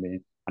animal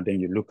remain, and then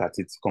you look at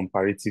it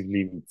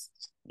comparatively with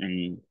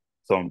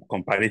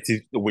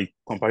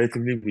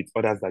comparatively with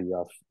others that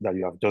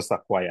you have just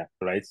acquired,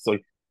 right? So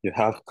you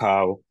have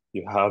cow,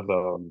 you have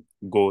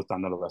goat,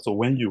 and all of that. So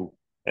when you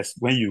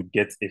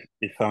get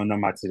a fauna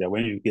material,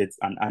 when you get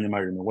an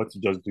animal remain, what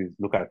you just do is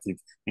look at it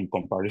in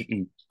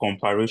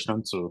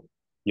comparison to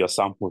your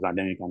samples, and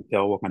then you can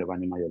tell what kind of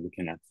animal you're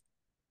looking at.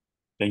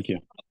 Thank you.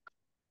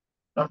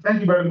 Thank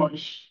you very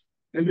much.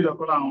 Thank you,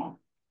 Dr. Lang.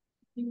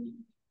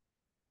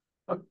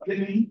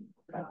 Okay.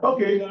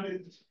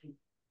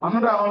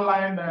 Another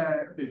online.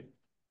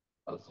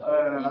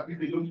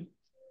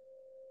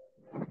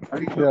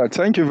 Yeah,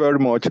 thank you very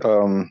much,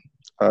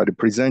 the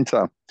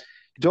presenter.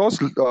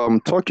 Just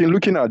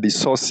looking at the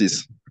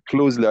sources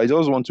closely, I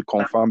just want to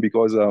confirm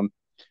because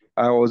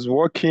I was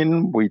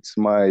working with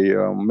my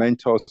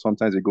mentor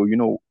sometimes ago.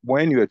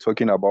 When you were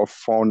talking about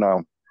fauna,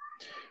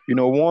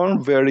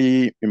 one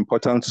very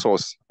important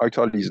source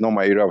actually is not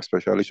my area of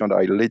specialization that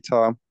I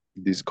later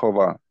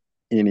discover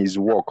in his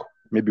work,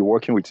 maybe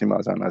working with him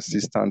as an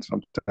assistant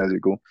sometimes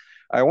ago.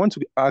 I want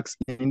to ask,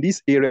 in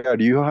this area,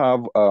 do you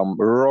have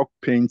rock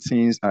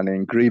paintings and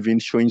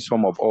engravings showing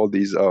some of all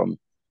these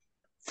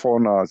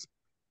faunas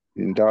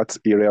in that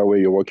area where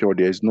you're working, or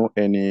there's no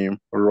any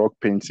rock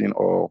painting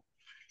or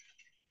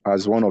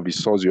as one of the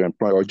sources you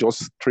employ, or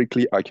just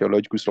strictly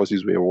archaeological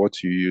sources were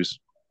what you use?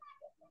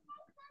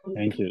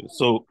 Thank you.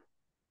 So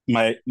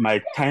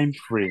my time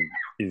frame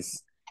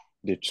is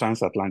the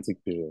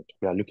transatlantic period.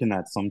 We are looking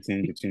at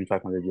something between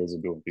 500 years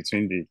ago,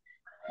 between the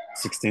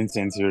 16th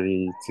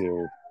century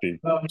till the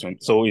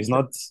 20th. So it's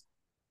not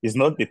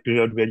the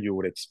period where you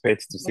would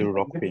expect to see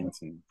rock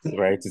paintings,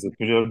 right? It's a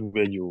period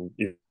where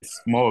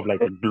it's more of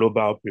like a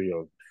global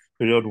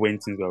period when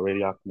things were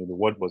already happening. The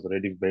world was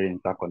already very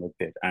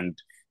interconnected, and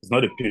it's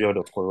not a period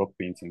of rock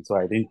painting. So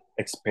I didn't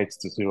expect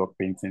to see rock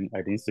painting. I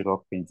didn't see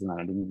rock painting, and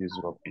I didn't use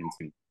rock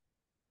painting.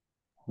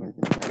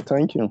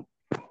 Thank you.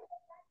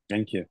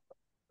 Thank you.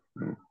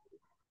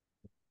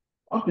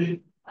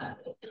 Okay.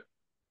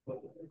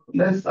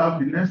 Let's have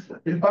the next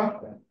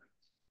paper.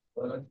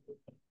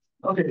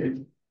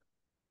 Okay.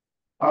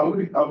 I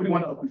really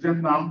want to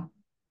present now.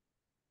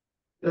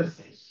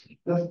 Just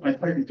my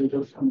title to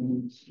just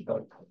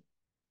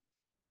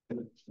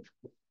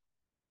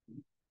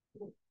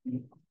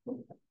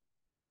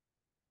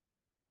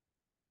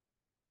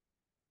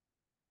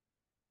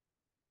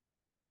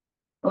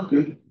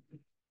okay.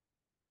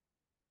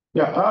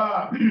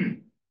 Yeah.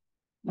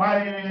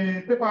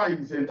 My paper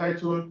is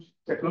entitled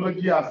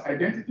Technology as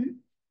Identity,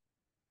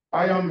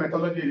 Iron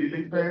Metallurgy in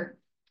Elizabeth,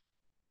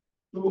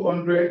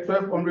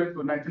 1200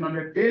 to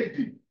 1900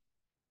 AD.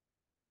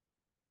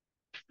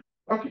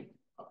 Okay.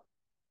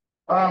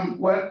 I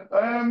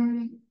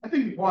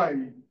think before I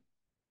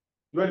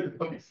go into the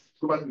topics,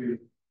 you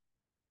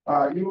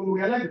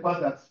realize the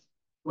fact that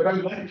whether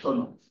you like it or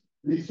not,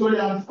 the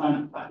historians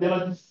and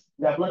archaeologists,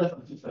 they are brothers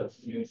and sisters.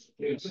 Yes.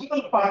 So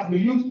the part we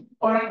use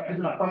oral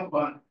tradition as part of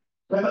an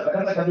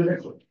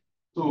method.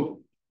 So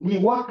we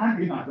work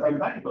hand in hand, whether you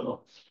like it or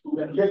not. So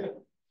we are together.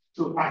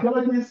 So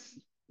archaeologists,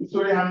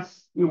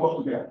 historians, we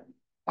work together.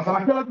 As an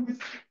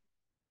archaeologist,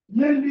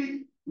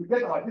 mainly we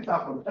get our data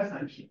from the first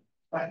edition.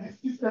 That is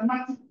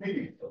systematic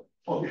digging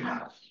of the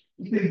heart.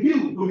 It's a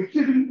view to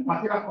retrieving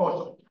material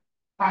culture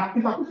and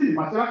interpreting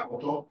the material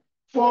culture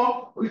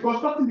for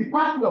reconstructing the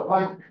pathway of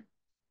life.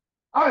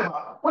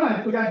 However, when an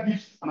historian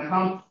gives an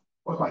account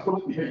of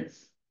historical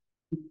events,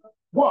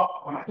 work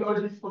on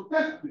archaeologists to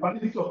test the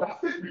validity of that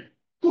statement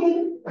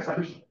through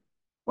excavation.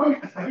 When we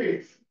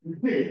excavate the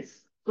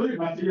dates, study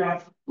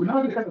materials, we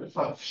now look at the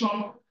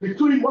transition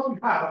between what we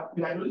have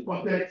in the archaeological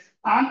context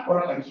and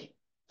oral tradition.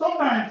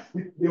 Sometimes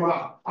they were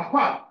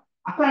apart,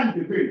 at times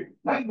they fail.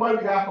 That's why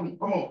we have some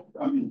of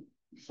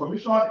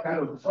information, kind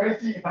of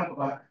disparity in terms of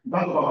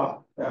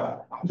our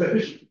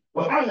observation.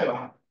 But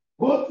however,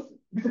 both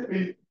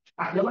discipline,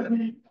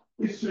 archaeology,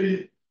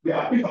 history, they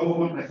are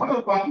interwoven as part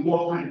of part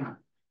work hand in hand.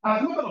 And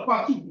as a matter of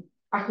fact, too,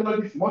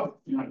 archaeology is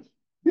multidisciplinary.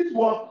 This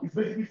work is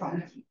basically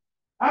scientific.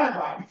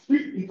 However, it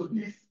fits into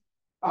this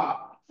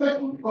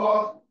section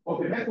because of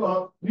the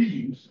method we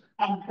use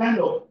and the kind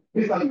of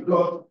data we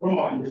got from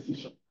our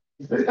investigation.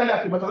 It's basically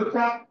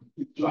archaeological,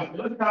 it's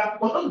geoarchaeological,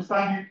 but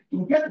understanding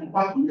to get from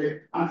part to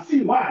there and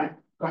see why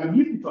can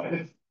link it to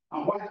identity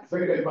and why it's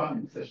very relevant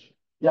in this session.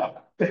 Yeah,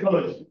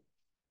 technology,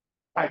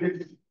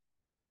 identity.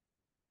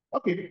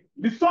 Okay,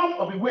 the sum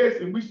of the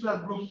ways in which social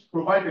groups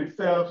provide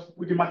themselves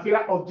with the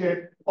material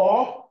object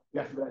of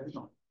their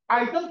civilization.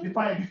 I just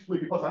define it this way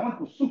because I want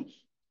to suit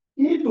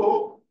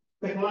into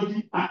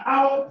technology and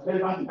how it's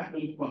relevant in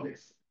academic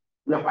context.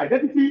 We have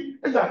identity,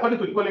 this is according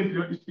to the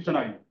Collins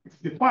Dictionary. It's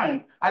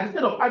defined as the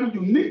set of having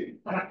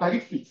unique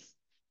characteristics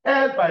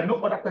held by no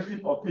other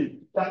person or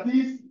thing. That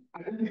is,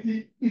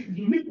 identity is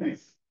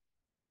uniqueness.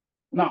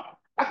 Now,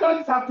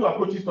 archaeologists have two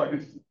approaches to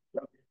identity.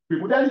 The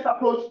modernist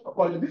approach, of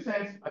course, in this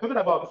sense, I'm talking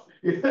about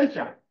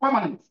essential,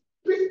 permanent,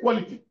 fixed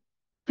quality,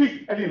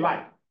 fixed early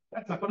life.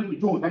 That's according to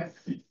Jones,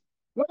 1960.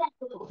 The other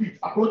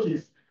approach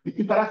is the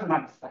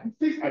internationalist, that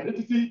sees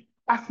identity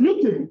as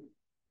mutable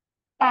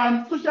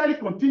and socially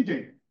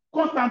contingent,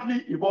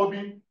 constantly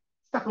evolving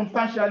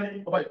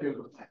circumstantially over a period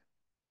of time.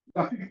 You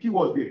can see the key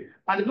words there.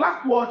 And the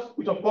last word,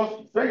 which of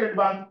course is very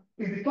relevant,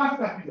 is the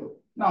classical period.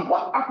 Now,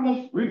 what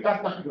happens with the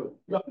classical period?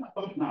 You are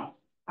talking now,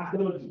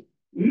 archaeology,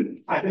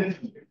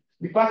 identity.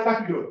 The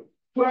classical period,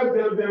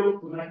 1200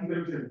 to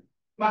 1900.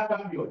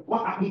 Classical period,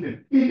 what happened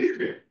then? In this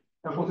period,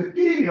 there was a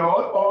period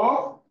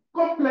of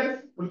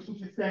complex political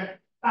system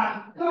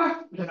and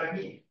class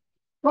organization.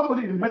 Not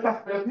only in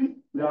metal smelting,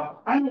 we have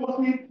iron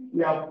working,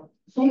 we have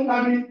stone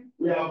carving,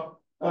 we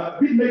have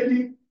bead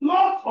making,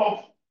 lots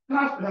of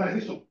class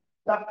organization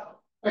that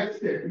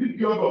existed in the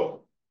period of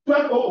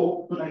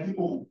 1200 to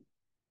 1900.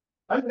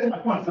 I say my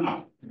point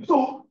now.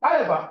 So,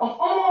 however, of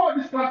all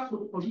these class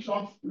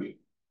positions,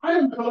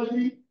 iron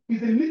metallurgy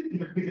is a lead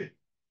investigated.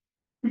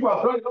 People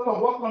have done a lot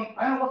of work on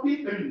iron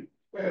working,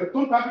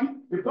 stone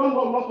carving, they've done a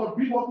lot of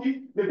bead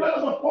working, they've done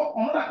a lot of work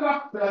on other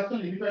craft that are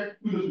in different.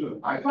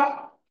 I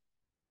thought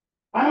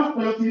iron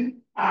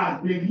smelting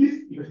has been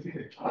least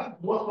investigated.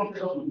 That's what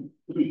prompted us to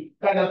do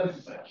carry this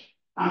research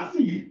and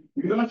see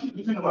the relationship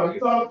between our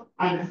results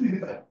and the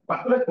citizen,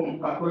 particularly from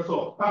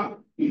Professor Camp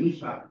in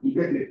Israel. We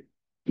get it.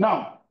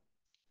 Now,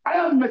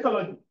 iron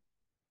metallurgy,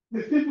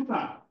 the simple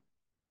term.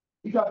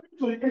 If you have been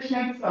to the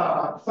ancient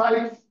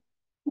sites,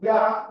 we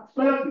are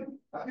smelting,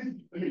 that is,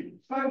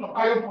 smelting of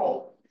iron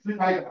ore,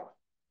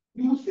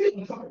 you will see on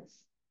the surface,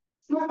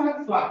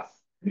 slatted slabs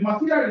the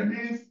material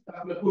remains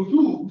that were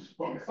produced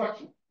from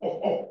extraction of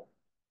ore.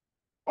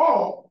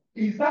 Ore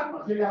is that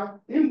material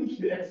in which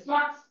they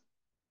extract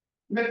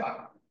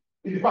metal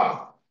in the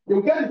past. They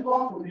will get the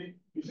ore from the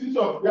vicinity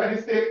of where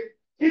they stay,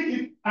 eat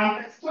it,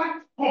 and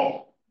extract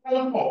ore,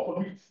 iron ore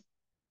from it.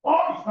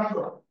 Ore is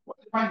natural. What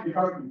they find in the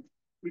environment,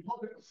 we call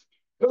it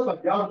those are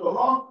the outdoor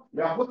ore,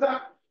 they are water,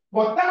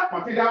 but that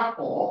material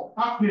ore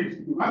has names.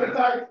 It will be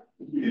andesite, it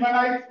will be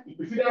limonite, it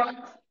will be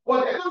siderite,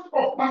 but they just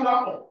ore,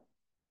 natural ore.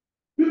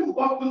 People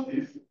got those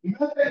things,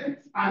 melted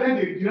it, and then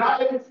they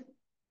derived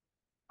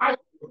iron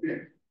from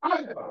them.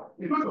 However,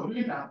 in terms of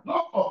doing that,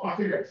 lots of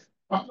materials,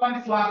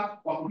 particularly slag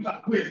or produce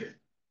as waste,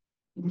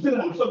 we say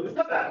that we solve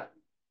the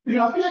they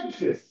are very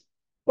useless,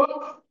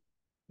 but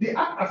they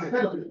act as a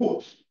kind of a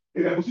coach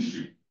in the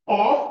repository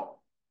of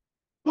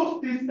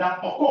those things that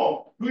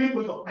occur during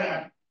process of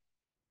iron.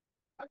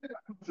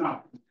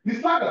 Now, the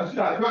slag that we see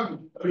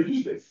are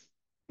useless.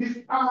 It's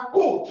our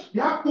code. We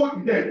have code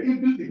in there,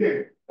 inbuilt in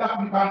there,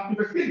 that we can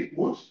investigate the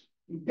code,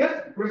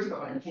 get the process that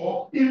are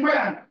involved in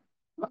fire.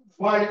 That's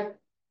why the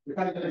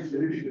mechanical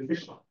engineering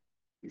investigation.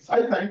 It's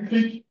highly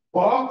scientific,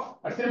 but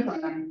at the same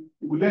time,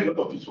 we will learn a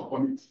lot of things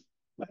from it.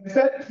 Like I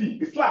said, see,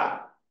 the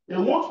slag,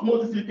 a once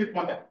multi-silicate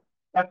matter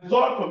that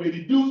dissolved from a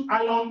reduced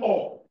iron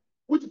ore,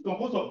 which is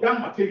composed of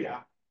gangue material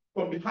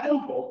from the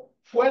iron ore,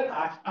 fuel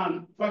ash,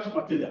 and fraction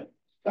material.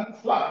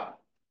 That's slag.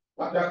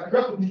 But they are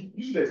going to be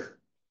useless.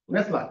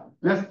 Next slide.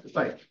 Next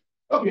slide.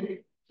 Okay,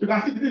 you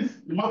can see this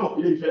the map of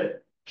Ilefe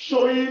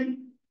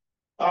showing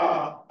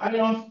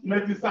iron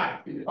melting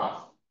sites in the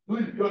past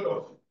during the period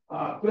of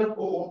 1200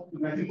 to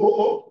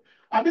 1900.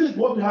 And this is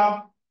what we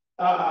have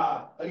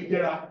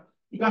there.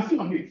 You can see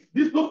on it.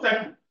 This looks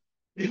like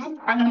they have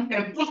iron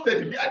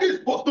encrusted. This is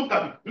post-stone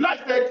cabin. You know, I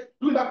said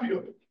during that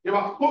period, there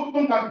was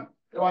post-stone cabin.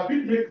 There was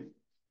big making.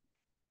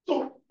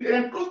 So the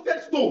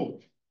encrusted stone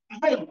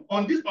iron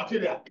on this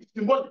material is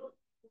symbolic.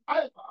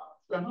 However,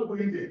 we are not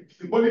going there.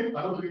 Symbolic, we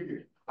are not going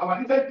there. Our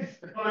insight is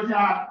technology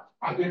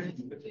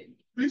identity.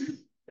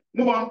 Please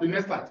move on to the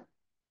next slide.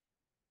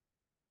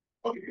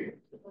 Okay.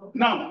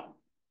 Now,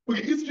 for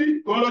the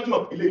history, chronology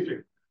of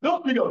Ilefe.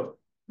 Those periods,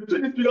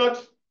 between this period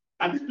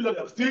and this period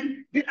of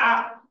seen, they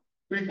are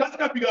the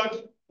classical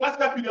period,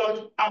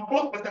 and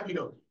post-classical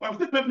period. When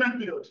we say pavement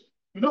period,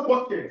 you know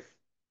what case?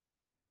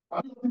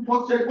 Concrete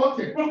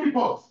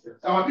pots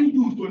are being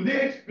used to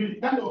lay the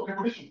kind of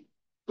preparation.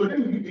 So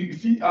then you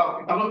see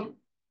technology.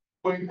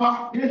 But in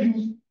fact, they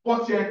use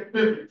pot-shaped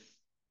pavements.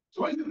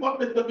 So when you see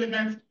pot-shaped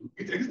pavements,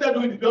 it existed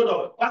during the period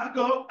of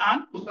classical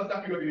and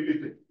post-classical period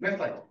in Ilefe. Next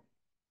slide.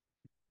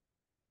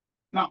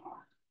 Now,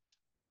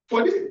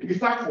 for this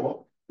research work,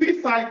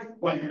 these sites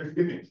were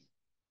investigated.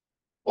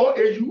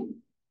 OAU,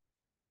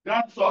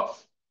 Grand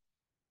Socks,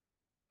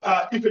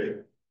 Ife,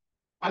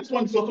 and this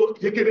one is also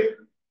Yekere.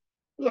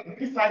 Those are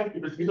the side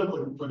investigation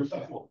for the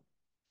research work.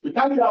 We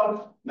carried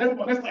out, next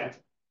slide.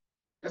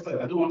 Next slide,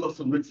 I don't want us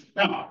to wait.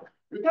 Now,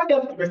 we carried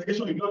out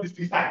investigation in all these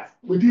three sites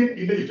within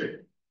Ilefe.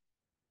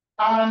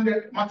 And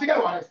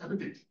material was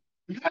excavated.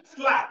 We had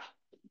slag.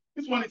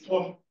 This one is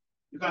from,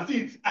 you can see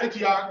it's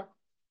IGR,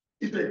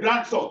 it's a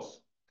grand source.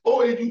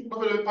 OAU,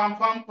 farm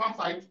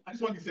site, and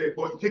this one is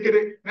for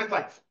Yekere. Next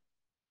slide.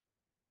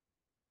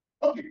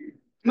 Okay,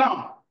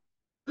 now,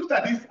 look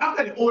at this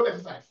after the old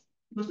exercise.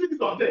 You see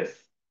this on this.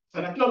 It's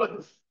an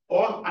archaeologist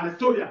or an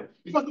historian.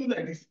 You first look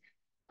like this.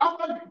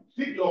 After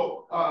you take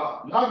your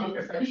have your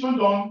excavation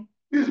done,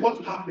 this is what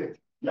you have there.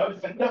 You have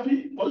the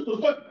scientific for you to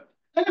study.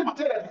 Any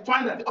material that you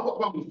find at the upper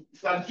level,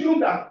 it's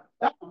assumed that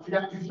that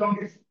material is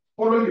longest,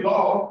 following the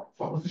law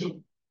of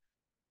position.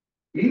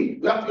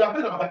 You have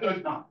heard about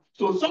archaeology now.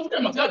 So some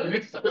kind of material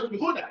makes supposed to be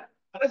older.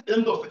 And that's the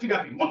end of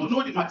stratigraphy. You want to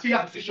know the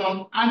material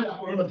position and the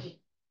chronology.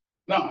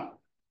 Now,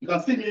 you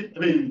can see me,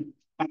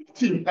 and the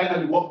team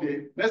finally work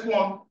there. Next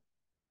one.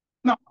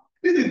 Now,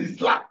 this is the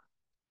slag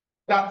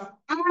that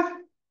as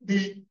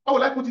the, how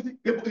would I put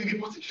it, the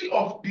repository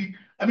of the,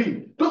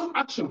 those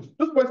actions,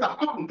 those points that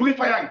happen during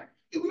firing.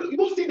 You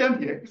don't see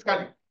them here,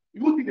 physically.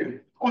 You won't see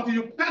them until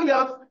you carry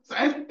out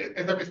science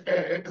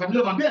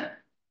examination on them.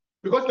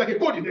 Because it's like a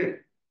code in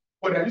there.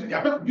 But they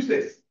are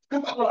useless.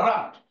 Scattered all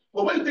around.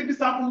 But when you take these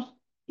samples,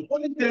 you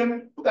polish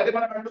them, look at them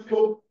under the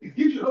microscope, it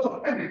gives you a lot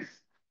of evidence.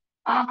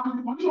 And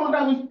the condition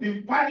under which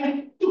the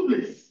firing took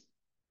place.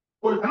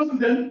 But you cannot see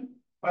them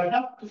by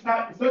that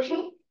physical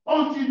inspection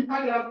until you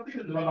carry out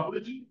things in the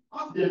laboratory,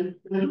 ask them,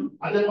 and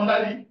then under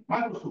the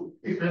microscope,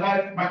 it's a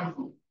light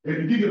microscope. They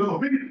will give you a lot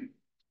of reading.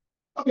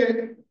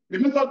 Okay, the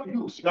method we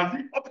use, you can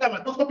see optical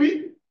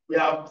microscopy, we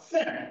have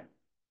SEM.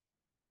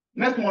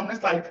 Next one, next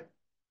slide.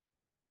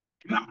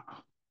 Now,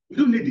 we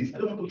don't need this. I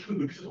don't want to show you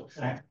the pieces of the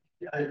slide.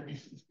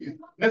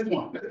 Next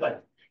one, next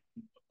slide.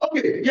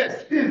 Okay,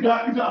 yes, this is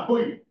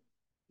going.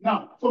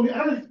 Now, from the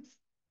analysis,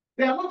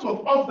 there are lots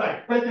of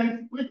oxide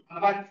present which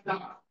analyze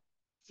that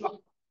slag.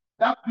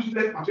 That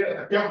useless material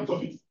that appears on the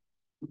surface.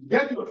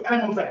 Get to the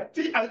iron oxide,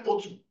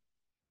 TiO2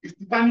 is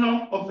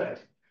titanium oxide.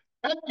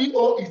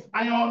 FeO is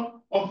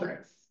iron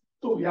oxides.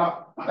 So we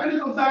have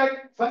manganese oxide,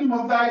 sodium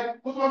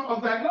oxide, phosphorus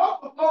oxide,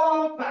 lots of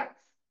oxides.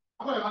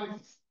 After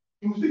analysis,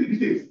 You will see the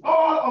details.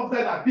 All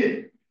oxides are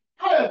there.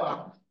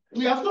 However,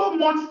 we are so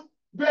much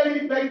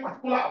very, very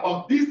particular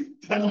about these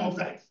titanium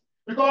oxides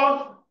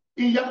because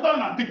in year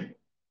 2003,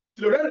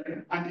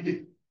 Florence and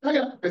the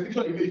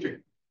investigation in Malaysia,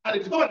 and they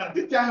discovered that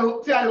this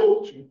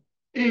TiO2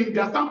 in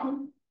their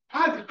sample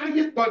has the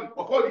highest value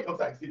of all the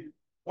oxides.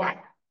 Why?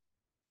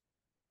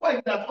 Why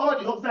is that all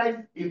the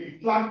oxides in the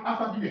flag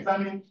after being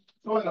examined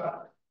show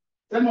that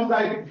same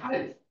oxide is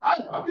highest?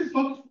 However, this is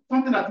not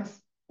something that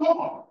is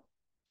common.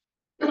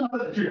 Even after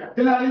Nigeria,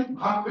 generally you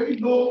have very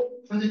low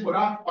percentage for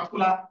that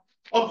particular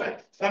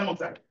oxide, same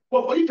oxide.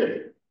 But for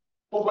Ife,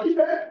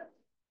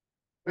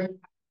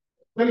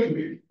 very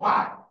unique.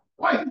 Why?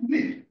 Why is it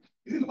unique?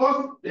 Is it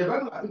because the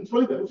environment has been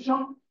controlling the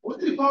position, or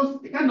is it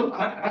because the kind of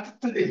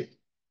strategy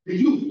they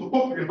use to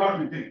cope with the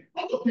environment thing?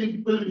 Not of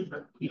things very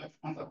different.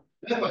 Answer.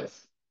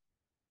 Next.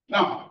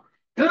 Now,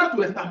 in order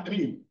to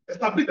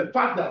establish the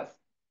fact that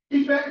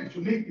Ife is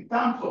unique in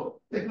terms of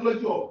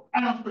technology of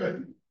iron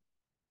superiority,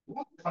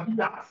 what establish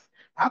that?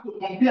 I have to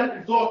compare the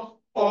results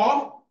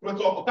of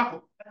Professor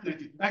Okafor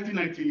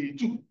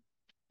 1992.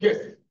 Yes,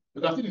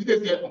 you can see the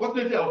states here.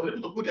 Unfortunately, I was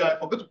able to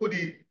forgot to put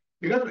the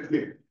reference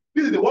there.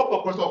 This is the work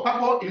of Professor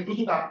Okafor in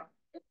Usuka.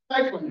 8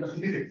 sites were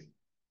investigated.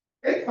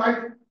 8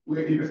 sites were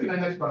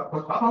investigated by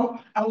Professor Okafor,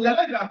 and we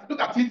realized that, look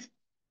at it,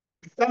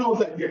 it's kind of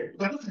like here. You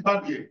can just see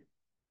bad here.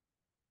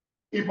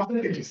 In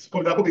percentages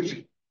from the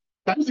laboratory.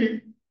 Can you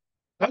see?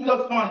 Can you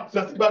just come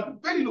and see bad?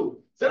 Very low.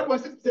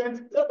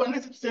 0.6%,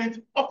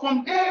 0.96%, up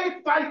from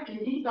 8 sites in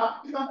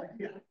Usuka, Eastern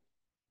Nigeria.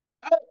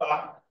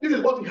 However, this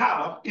is what we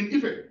have in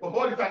Ife, of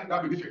all the sites we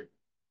have in Ife.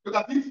 Look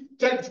at this,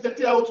 check the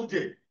TiO2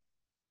 there.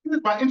 This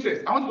is my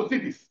interest. I want you to see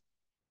this.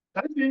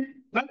 Can you see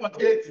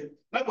 9.8,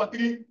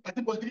 9.3,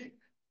 13.3?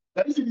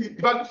 Can you see the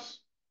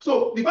values?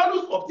 So the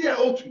values of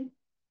TiO2,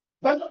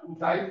 value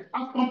inside,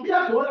 as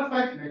compared to other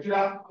sites in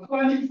Nigeria,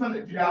 particularly Eastern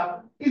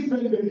Nigeria, is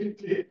very, very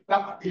clear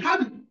that they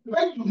had a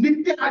very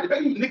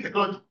unique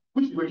technology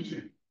which they were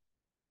using.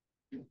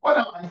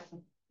 Otherwise,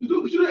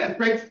 we shouldn't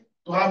expect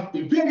to have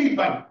a very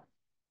value.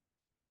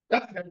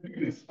 That's the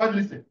uniqueness.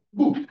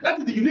 Good. That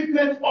is the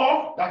uniqueness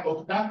of that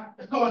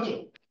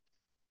technology.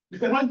 The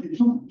technology they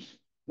use.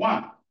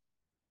 One,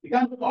 the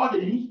kind of ore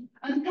they use,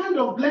 and the kind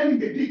of blending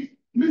they did,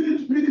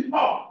 mixing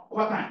ore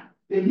over time.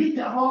 They mix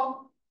their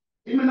ore,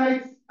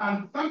 ilmenite,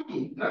 and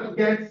something in order to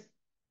get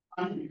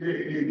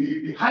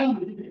the high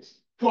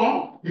uniqueness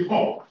from the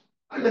ore.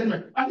 And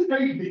it's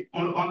very unique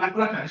on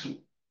natural tradition.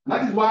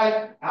 That is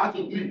why I have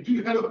to do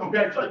the kind of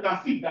comparison so you can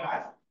see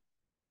that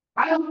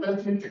iron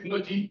melting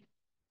technology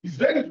is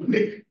very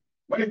unique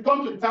when it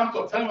comes to the terms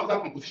of thermal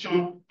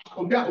composition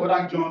compared to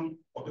other regions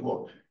of the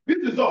world. This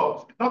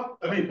result is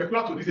not,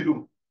 peculiar to this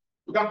alone.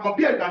 You can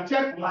compare, you can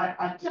check online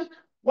and check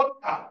what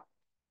are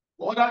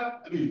other,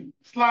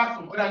 slags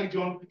from other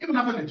regions, even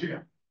after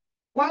Nigeria.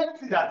 Why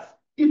is it that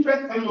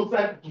interest thermal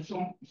oxide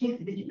composition is so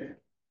unique there?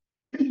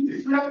 This is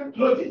the special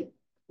technology.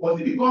 Was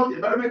it because the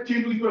environment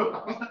changed with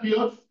the constant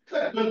periods?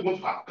 That's what we want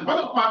to ask. As a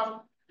matter of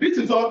fact, this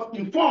result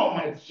informed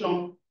my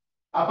decision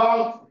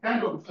about the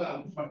kind of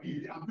my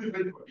PhD. I'm doing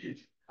very for PhD.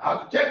 I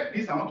have to check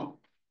this, I want to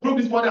probe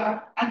this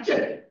further and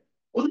check.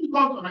 Was it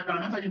because of my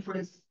environmental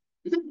influence?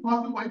 Is it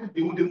because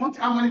they want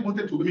how many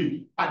wanted to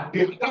be and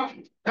they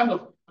adapted kind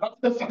of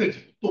adaptive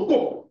strategy to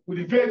cope with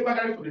the various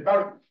boundaries of the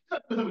environment?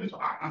 That's the question we need to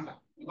answer.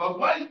 Because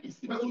why is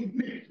it so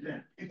unique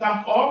in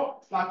terms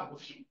of slag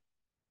composition?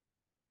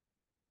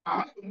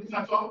 Am I communicating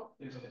at all?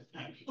 Yes. So that's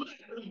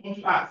what we want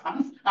to ask.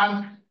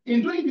 And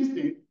in doing this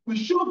thing, we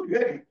should be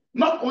ready,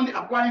 not only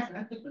applying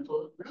scientific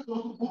methods, but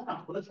also go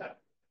anthropology.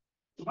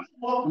 So that's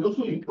what we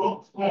also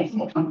improve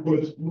some of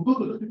anthropology. We go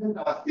to those people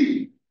that are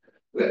still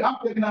have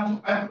pregnant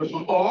of iron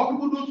production, or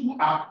people those who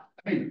are,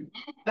 kind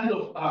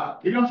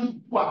of relationship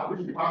who are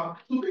with the power,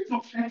 to take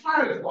some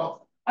entire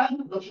about iron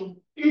production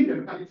in the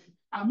locality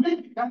and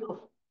make the kind of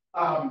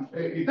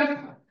a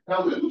data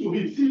that we're able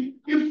to see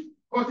if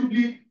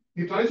possibly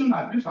the tradition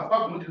has been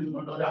transferred from one generation to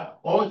another,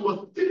 or it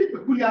was still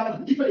peculiar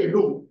to Ife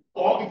alone,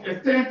 or it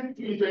extends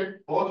to Ife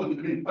or to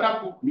the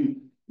other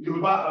people,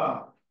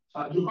 Yoruba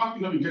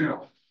kingdom in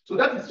general. So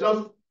that is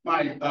just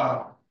my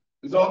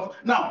result.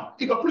 Now,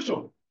 in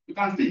conclusion, you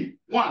can see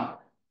one,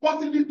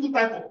 possibly 2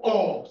 types of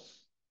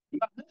ores. You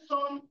can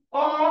mention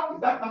ore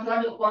is that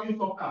naturally occurring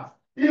substance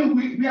in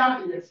which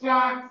where they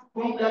extract,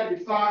 from where they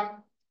extract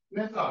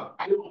metal,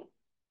 iron.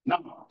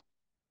 Now,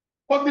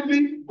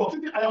 possibly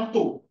bauxite iron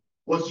ore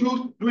was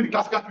used during the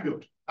classical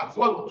period. As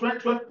well as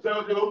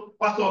 1200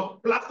 versus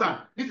black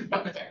sand. This is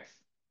magnetite.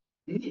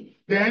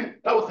 Then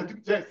that was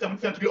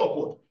 17th century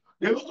upward.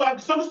 They also have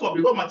the sources of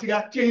the raw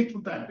material change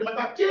through time. They might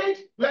have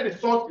changed where they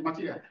source the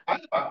material.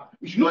 However,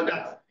 we should know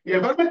that the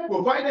environment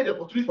provided the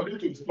opportunity for them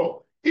to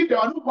explore. If there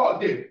are no power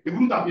there, they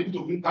wouldn't have been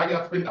able to carry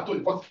out spend at all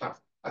in the first instance.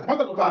 As a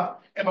matter of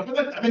fact,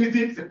 environmental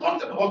amenity is a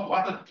concept of what to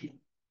answer the two.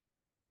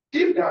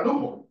 If there are no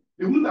more,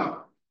 they wouldn't have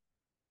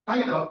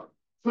carried out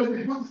spend in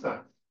the first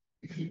instance.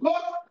 It is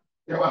because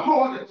there were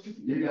more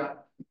electricity in the area,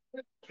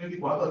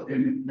 24 hours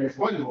in the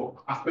exploiting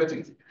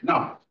aspect.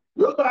 Now,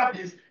 we also have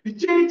this, the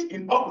change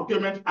in ore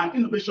procurement and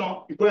innovation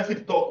in currency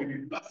talk in the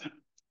black sand.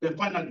 Then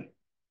finally,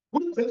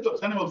 what percentage of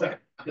standing oxide,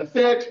 they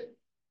said,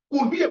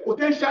 could be a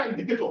potential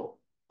indicator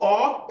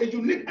or a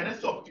unique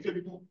analysis of Ife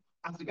people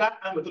as regards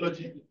iron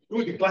methodology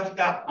during the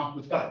classical and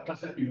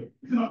post-classical period.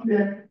 Is it not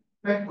clear?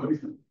 Thank you for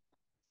listening.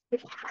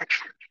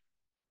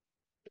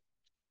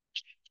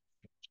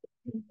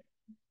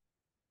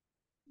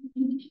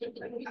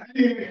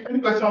 Any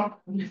question?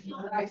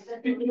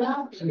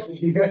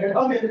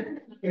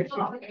 Okay.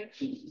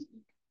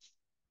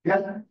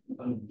 Yeah.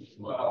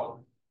 Wow.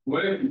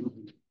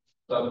 When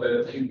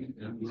started you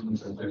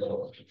mentioned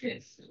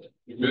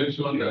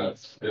that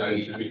there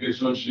is a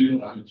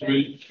relationship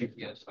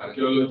between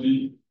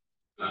archaeology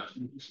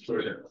and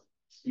historians.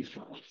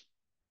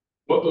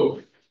 What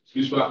of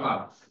visual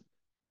arts?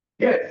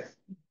 Yes.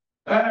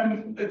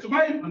 To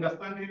my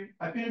understanding,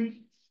 I think,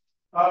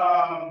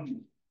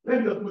 let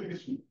me just put it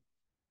this way.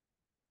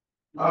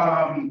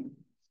 I'm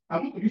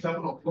going to use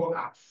example of raw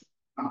arts.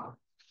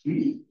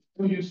 We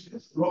use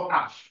raw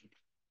arts.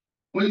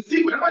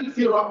 Whenever you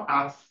see raw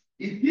arts,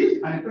 it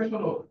gives an impression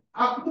of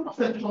a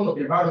perception of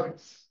the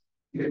environment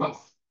in the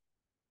past.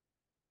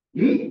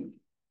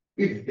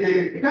 It's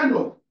a kind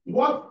of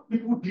what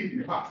people did in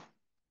the past.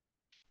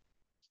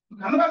 You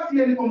can never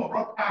see any form of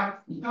rock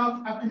art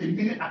without having a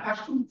meaning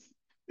attached to it.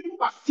 People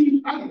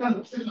perceive how the kind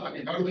of perception of the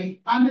environment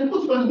and they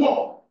put it on the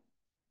wall.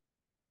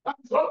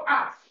 That's rock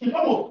art in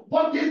form of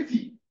what they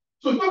see.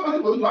 So it's not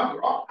possible to have a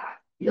rock art.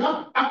 You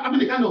have having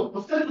the kind of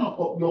perception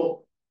of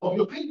your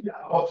idea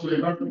about your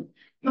environment.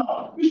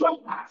 Now,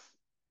 visual arts.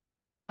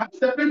 Can you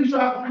separate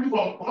visual art from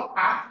rock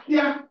art? They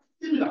are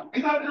similar.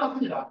 Exactly not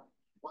similar.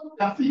 What you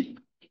can see.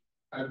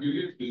 I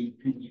believe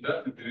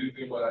that is the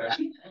reason why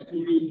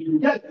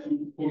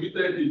you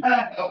committed it.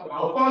 Of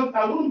course, I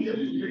won't be able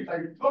to make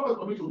it's not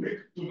for me to make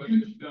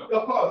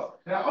of course.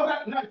 There are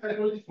other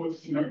technologies for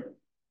this scenario.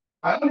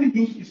 I only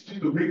use history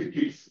to make the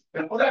case.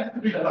 There are other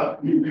disciplines that are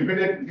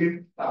embedded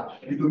in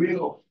the domain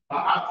of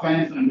art,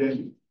 science, and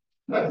learning.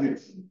 That's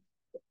it.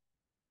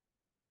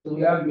 So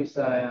we have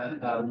Mr.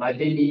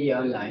 Madeni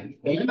online.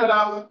 Can you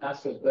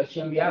ask a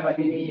question? We have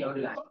Madeni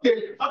online.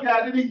 Okay,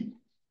 Adeni.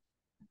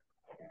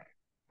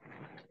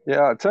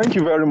 Yeah, thank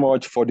you very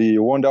much for the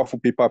wonderful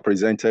paper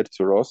presented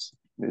to us,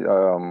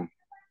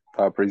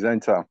 our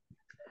presenter.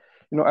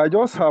 I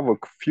just have a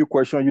few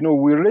questions.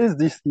 We raised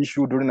this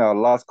issue during our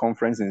last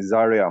conference in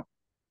Zaria.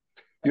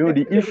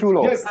 The issue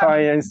of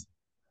science.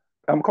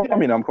 I'm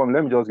coming.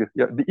 Let me just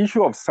get, the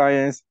issue of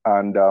science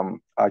and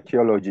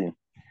archaeology.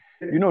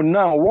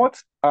 Now what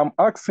I'm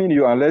asking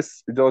you,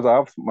 unless because I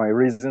have my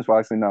reasons for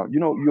asking now,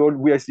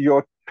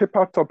 your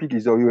paper topic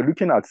is you're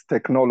looking at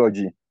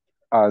technology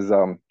as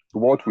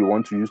what we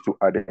want to use to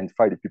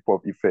identify the people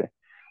of Ife.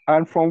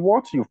 And from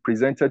what you've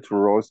presented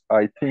to us,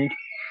 I think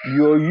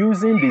you're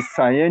using the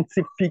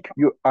scientific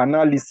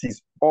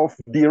analysis of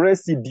the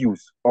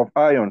residues of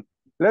iron.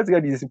 Let's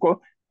get this, because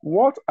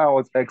what I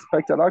was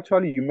expecting,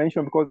 actually you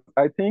mentioned, because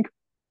I think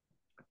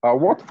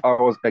what I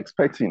was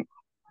expecting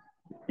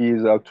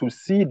is to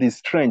see the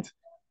strength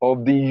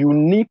of the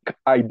unique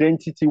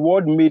identity,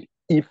 what made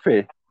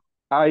Ife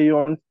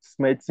iron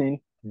smelting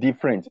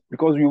different,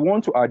 because we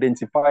want to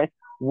identify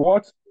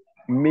what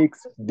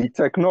makes the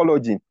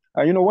technology.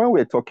 And when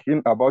we're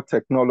talking about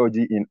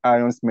technology in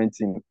iron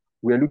smelting,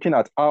 we're looking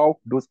at how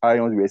those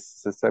ions were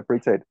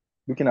separated,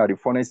 looking at the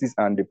furnaces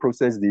and the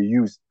process they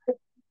use.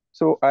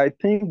 So I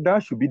think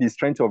that should be the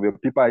strength of your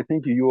paper. I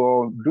think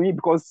you're doing it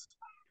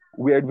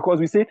because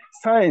we say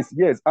science.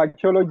 Yes,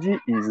 archaeology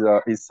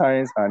is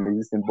science and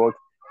existing, but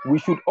we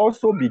should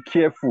also be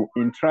careful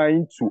in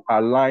trying to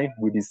align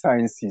with the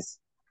sciences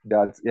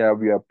that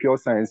we are pure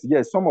science.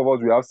 Yes, some of us,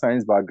 we have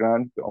science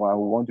background and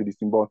we want to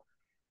distinguish.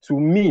 To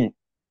me,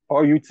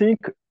 or you think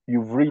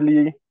you've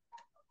really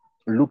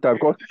looked at,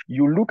 because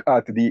you look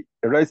at the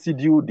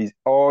residue,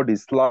 all the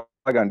slag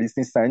and this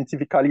thing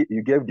scientifically,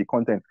 you gave the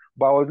content.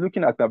 But I was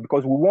looking at that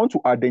because we want to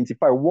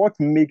identify what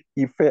makes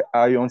Ife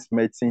iron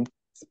smelting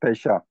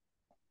special.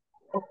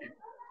 Okay.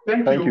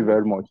 Thank you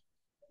very much.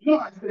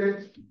 I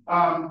said,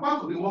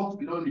 part of the work to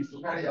be done is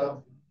to carry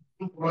out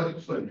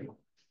project study.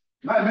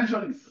 Now I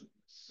mentioned this.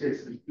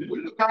 Yes, we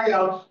need to carry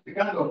out the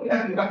kind of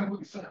ethnographical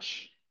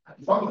research.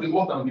 It's part of the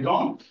work that will be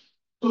done.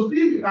 So see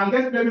if you can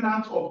get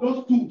remnants of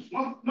those tools,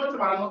 not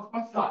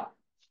slag.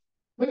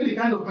 Maybe the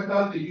kind of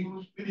metals they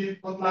use, maybe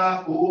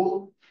cutlass,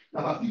 coal,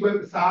 that are still well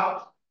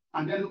preserved,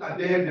 and then look at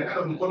them, the kind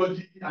of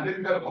mythology, and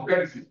then kind of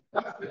comparison.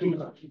 That's the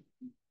tool.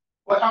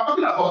 But I'm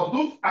talking about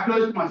those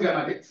archaeological material,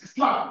 like it's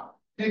slag.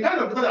 The kind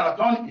of research that I've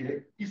done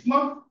here is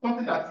not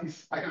something that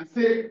is, I can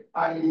say,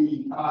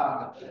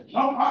 not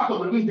part of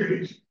the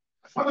village.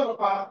 As part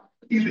of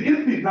is the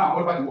instinct now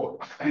all over the world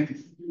as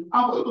scientists.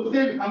 I'm going to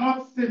say we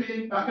cannot say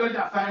archaeology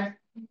and science.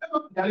 That's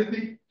not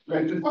realistic. We're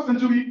in the 21st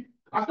century.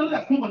 Archaeology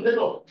has moved on the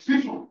level of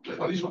description to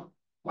explanation.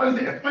 When you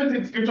say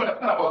expensive description,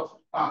 that's not about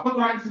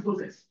cultural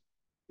process.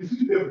 It's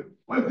level.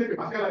 When you take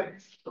a material like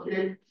this,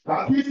 okay,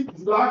 at least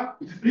it's black,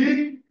 it's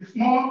big, it's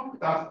small,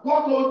 it has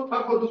photos,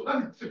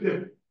 that's the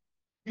level.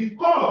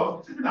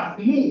 Because it's something that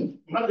moved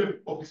from that level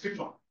of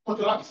description,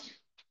 cultural history,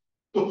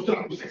 to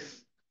cultural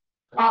process.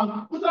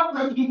 Cultural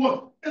process to do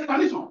what?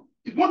 explanation.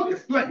 If you want to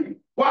explain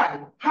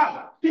why,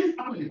 how things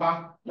happen in the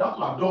past, you have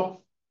to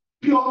adopt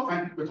pure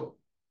scientific method.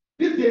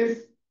 These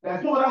days,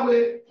 there's no other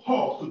way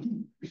to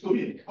do is to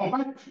be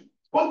combine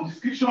both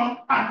description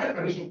and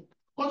explanation.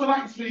 Cultural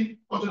history,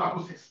 cultural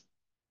process.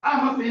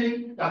 I'm not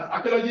saying that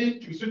archaeology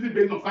should be strictly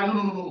based on science.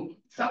 No.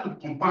 It's has to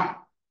be combined.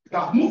 It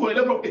has moved from a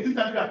level of 18th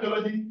century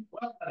archaeology,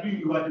 what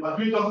you are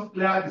doing just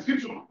clear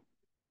description.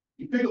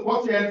 You take the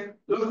first years,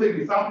 just take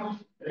the samples,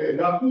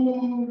 there are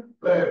two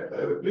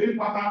playing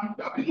patterns.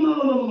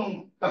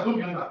 No. That's not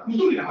beyond that. We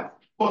do that.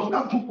 But you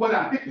have to move forward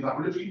and take the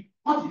laboratory,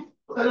 cut it,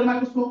 put it in the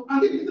microscope,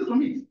 and take the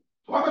from it.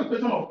 So after the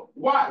question of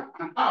why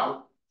and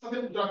how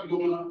certain cultural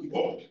phenomena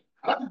evolved.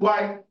 And that is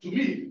why, to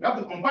me, you have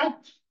to combine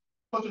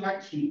cultural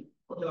history,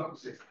 cultural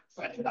process,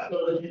 scientific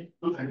archaeology,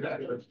 non-scientific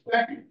archaeology.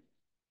 Thank you.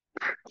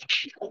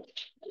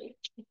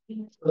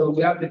 So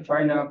we have the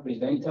final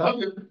presenter.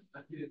 Okay.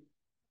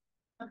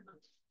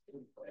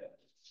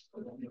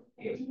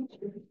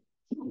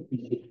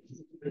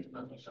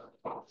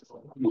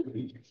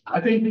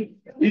 I think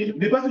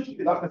the person should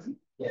be that person.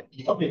 Yeah.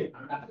 Okay.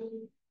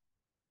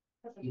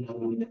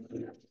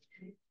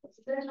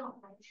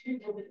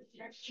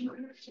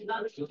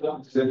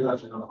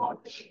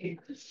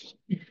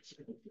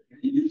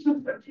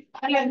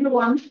 Hello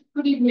everyone,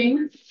 good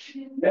evening.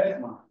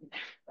 Yes, ma'am.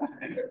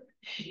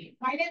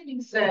 My name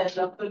is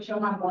Dr.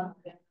 Choma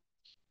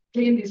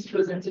doing this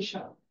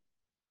presentation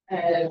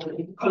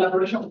in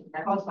collaboration with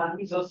my husband, who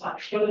is also an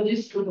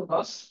archaeologist, both of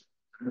us.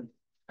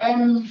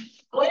 When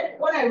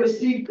I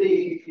received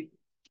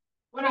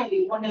when I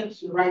wanted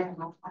to write an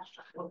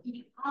abstract, what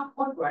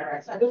do I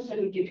write? So I don't tell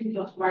you, you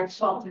just write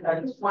something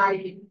that is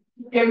why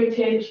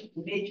heritage,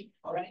 nature,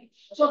 all right?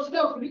 So today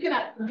we're looking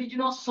at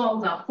indigenous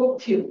songs and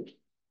folk tales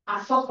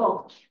as sort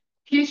of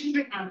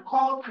history and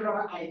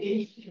cultural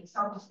identity in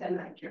southeastern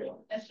Nigeria.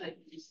 Let's like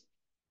this.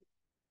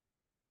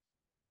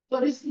 So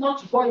this is not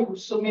to bore you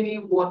with so many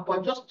words,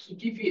 but just to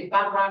give you a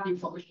background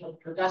information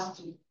with regards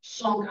to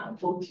song and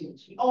folk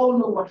tales. We all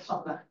know what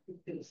song and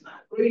folk tales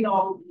are. Growing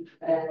up,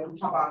 we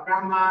have our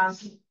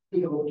grandmas,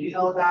 the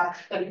elders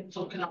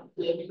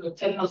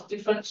telling us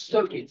different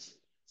stories,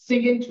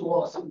 singing to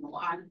us, and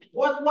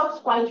what's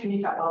quite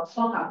unique about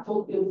song and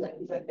folk tales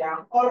is that they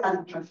are all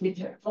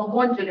transmitted from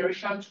one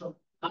generation to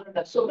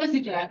another. So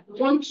basically, I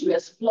want to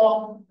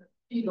explore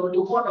the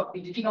world of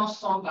indigenous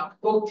song and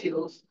folk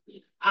tales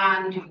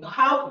and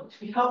how it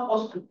will help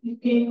us to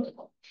deepen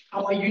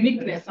our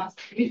uniqueness and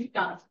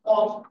significance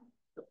of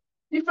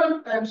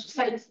different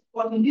societies,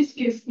 but in this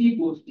case,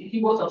 Igbos, the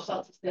Igbos of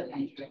Southeastern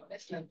Nigeria.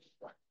 Let's learn.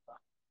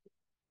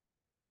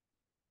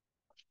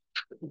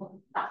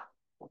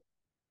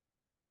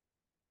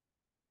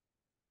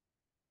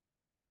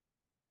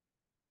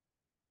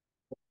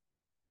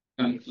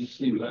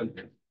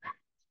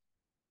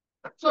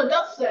 So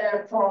that's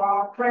for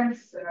our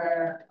friends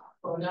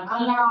from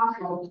Ghana,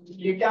 from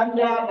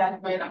Uganda,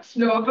 that might not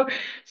know.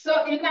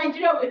 So in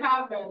Nigeria, we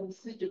have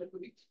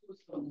geographic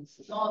from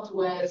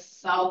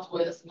northwest,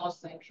 southwest, north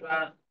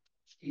central,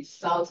 east,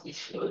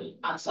 southeast,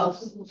 and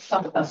south.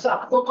 So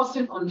I'm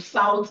focusing on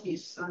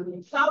southeast. And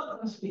in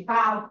southeast, we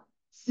have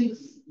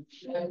 6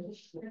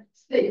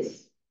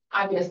 states.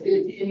 Abia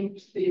State, Enugu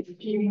State,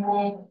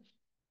 Imo,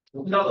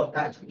 all of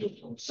that.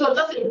 So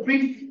just a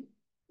brief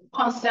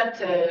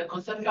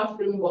conceptual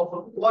framework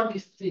of what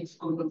these things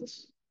connote.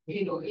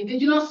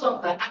 Indigenous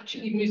songs are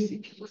actually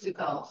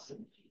musicals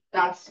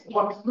that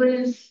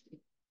portrays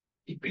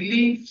the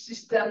belief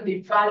system,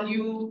 the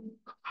value,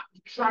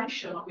 the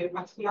tradition of a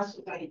particular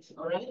society.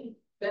 All right.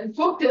 Then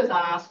folk tales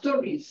are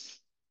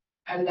stories,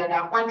 and that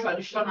are quite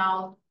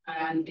traditional,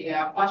 and they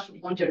are passed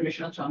from one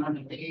generation to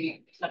another.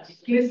 It's like a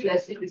case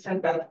lesson in the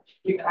sense that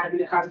you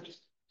can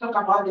talk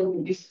about them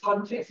in this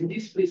context, in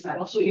this place, and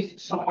also use it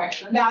somewhere.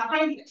 And they are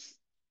timeless.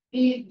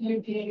 The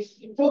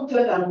folk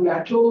tale that we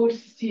are told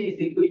 60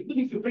 years ago, even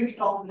if you bring it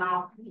up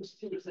now, you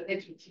still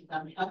resonate with it,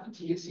 and we happen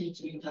to listen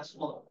to it as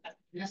well.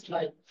 Next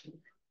slide.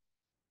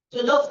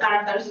 So those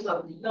characteristics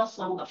of the indigenous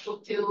song, the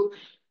folk tale,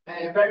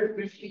 very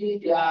briefly,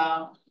 they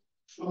are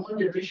from one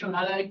generation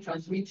another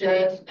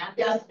transmitted, and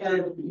they are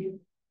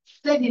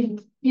said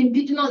in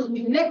indigenous,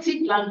 in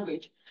native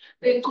language.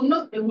 They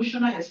connote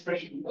emotional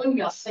expression. When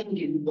we are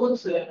singing,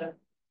 both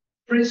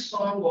praise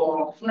song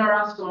or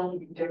funeral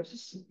song, there is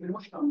this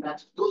emotion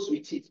that goes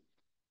with it.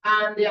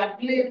 And they are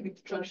played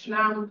with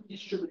traditional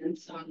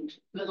instruments and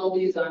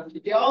melodies, and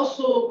they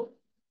also,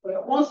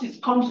 once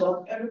it comes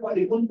up,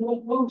 everybody, when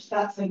we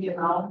start singing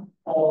now,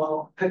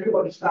 or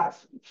everybody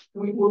starts,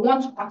 we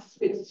want to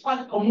participate. It's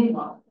quite common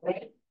now,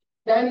 right?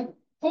 Then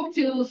folk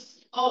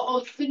tales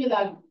are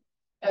similar,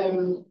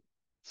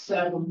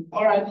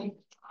 already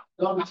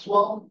done as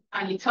well,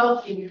 and it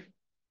helps in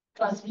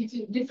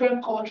transmitting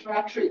different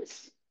cultural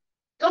traits.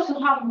 It also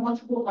have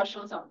multiple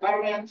versions and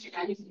variants. You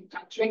can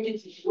track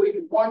it the way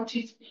you want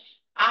it,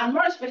 and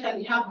more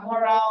especially, you have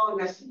moral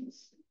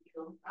lessons.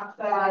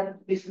 After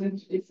listening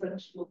to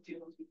different folk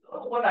tales,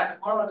 what are the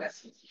moral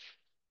lessons?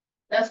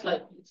 That's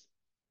like this.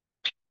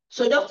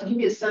 So just to give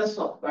you a sense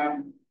of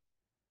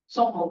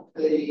some of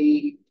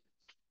the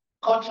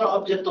cultural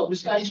objects or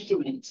musical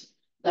instruments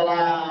that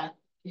are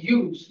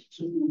used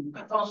to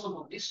perform some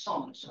of these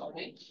songs.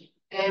 Okay?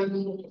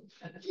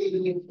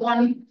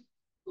 One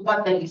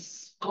that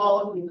is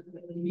called in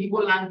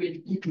Igbo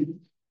language, in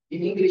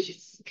English,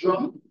 it's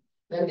drum.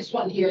 Then this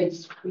one here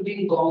is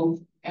wooden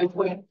gong, and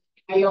when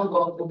iron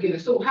gong. Okay,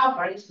 so we have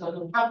various, we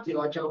have the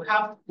oja, we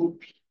have the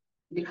whoop,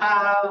 we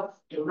have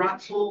the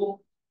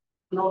rattle,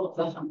 and all of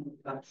that and all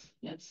of that.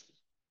 Yes.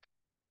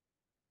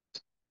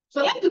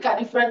 So let's look at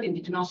different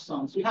indigenous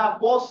songs. We have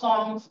war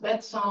songs,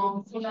 birth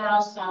song,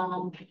 funeral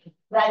song,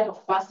 rite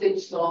of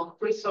passage song,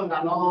 praise song,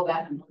 and all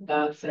that, and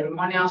the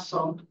ceremonial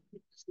song.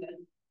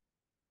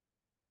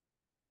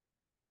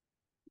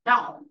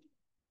 Now,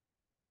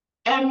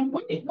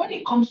 when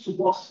it comes to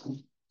war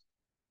song,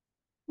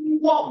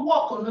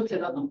 war connotes a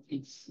lot of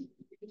things.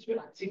 Individual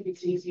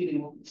activities,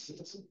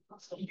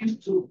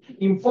 used to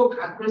invoke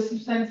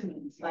aggressive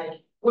sentiments.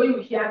 Like when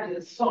you hear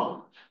the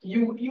song,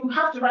 you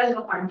have to rise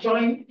up and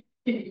join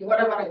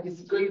whatever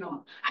is going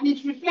on. And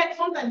it reflects,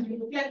 sometimes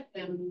you reflect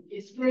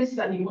experiences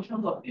and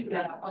emotions of people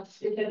that have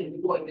participated in the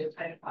war in the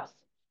time past.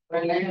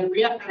 Right?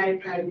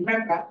 Like I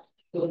remember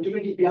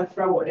during the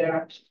Diaspora war, there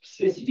are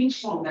specific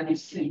songs that they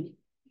sing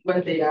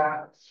when they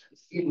are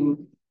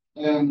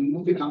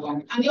moving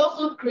along. And it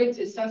also creates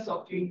a sense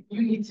of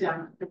unity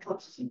and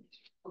patriotism.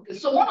 Okay,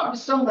 so one of the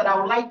songs that I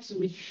would like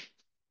to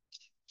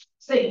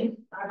sing,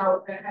 and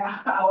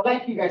I would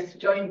like you guys to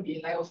join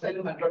me, like I was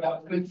telling my brother I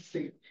was going to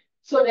sing.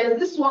 So there's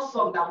this one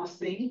song that we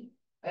sing,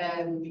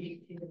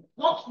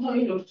 not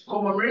to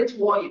commemorate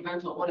war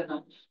events or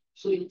whatever.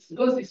 So it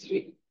goes this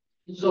way.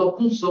 So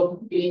it means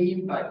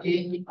that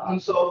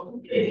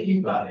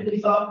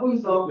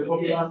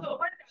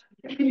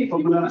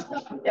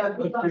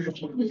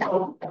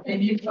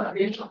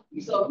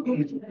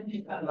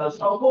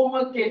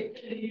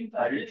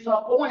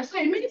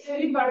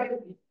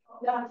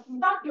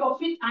stamp your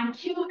feet and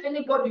kill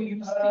anybody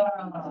you see,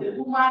 a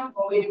woman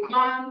or a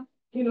man,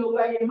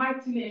 we're a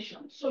mighty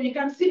nation. So you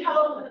can see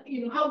how,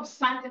 how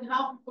excited,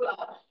 how people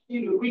are,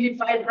 really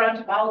vibrant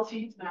about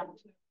it and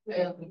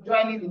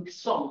joining in the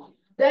song.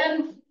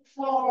 Then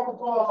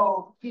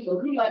for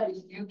real life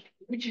is beautiful,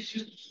 which is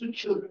used to suit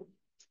children.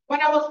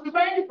 When I was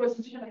preparing the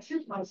presentation, I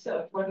said to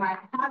myself, when I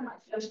had my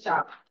first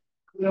child,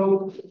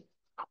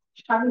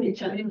 having a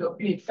challenge of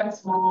being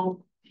first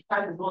mom,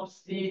 kind of not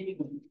sleep,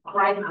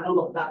 crying and all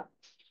of that.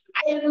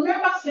 I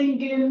remember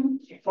singing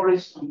a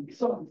forest song.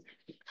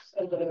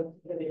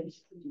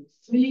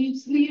 Sleep,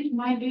 sleep,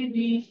 my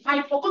baby.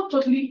 I forgot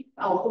totally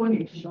our own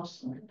indigenous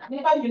song. I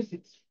never used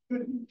it.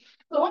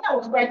 So when I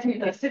was writing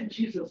it, I said,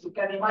 Jesus, you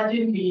can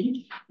imagine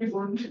me,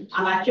 even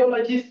an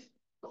archaeologist,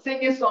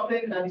 singing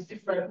something that is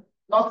different,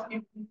 not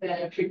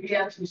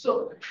familiar to me.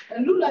 So,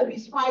 and Lula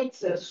is quite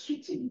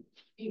soothing.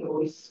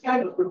 It's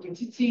kind of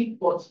repetitive,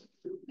 but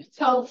it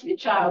tells a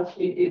child,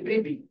 a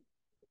baby,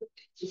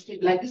 to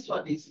sleep like this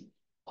one is.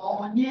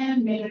 Oh, yeah,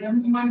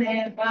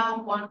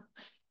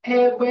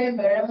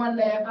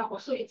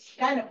 so it's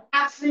kind of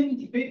asking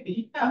the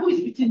baby, who is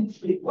eating this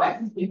baby? Why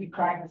is this baby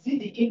crying? Is it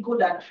the ego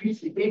that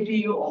feeds the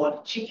baby or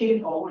the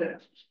chicken or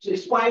whatever? So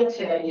it's quite,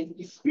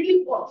 it's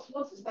really what?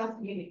 Once you start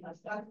singing, it can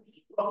start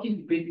rocking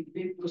the baby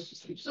goes to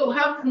sleep. So we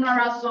have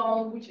funeral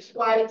song, which is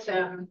quite,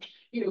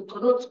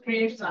 connotes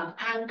grief and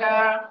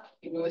anger,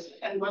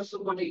 especially when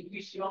somebody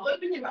is young,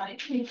 or even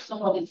if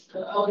somebody's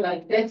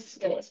like death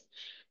scared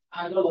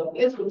and all of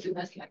it. Let's go to the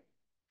next slide.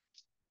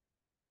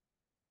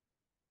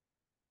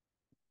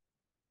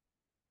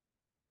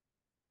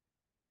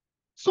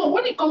 So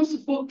when it comes to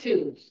folk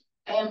tales,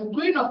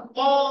 growing up,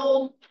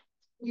 all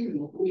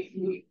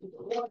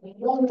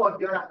one word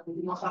there,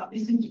 we must have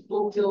listened to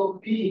folk tale,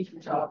 be it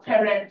with our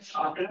parents,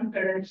 our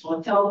grandparents,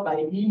 or told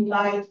by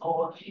moonlight,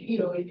 or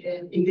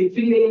in the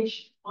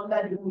village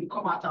under the moon, we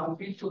come out and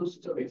read those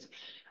stories.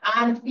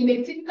 And in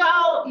a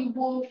typical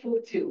Igbo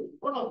folk tale,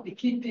 one of the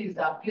key things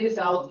that plays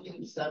out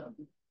is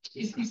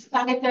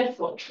targeted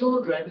for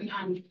children,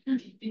 and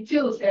the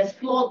tales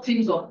explore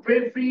themes of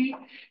bravery,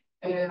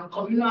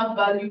 communal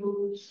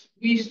values,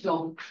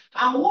 wisdom.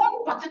 And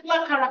one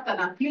particular character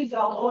that plays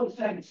out all the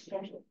time is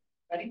special,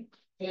 right?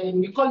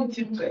 And we call it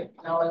Timbre in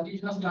our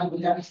indigenous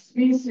language, and it's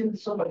been seen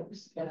somebody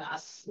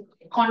as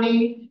a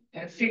cunning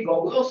figure.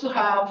 We also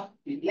have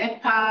the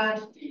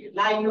leopard, the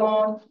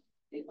lion,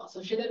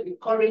 associated with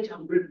courage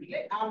and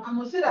bravery. And I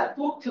must say that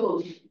folk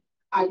tales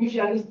are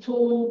usually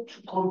told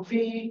to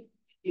convey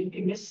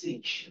a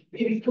message,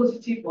 maybe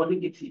positive or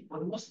negative,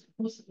 but most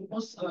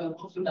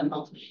often than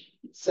not,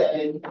 it's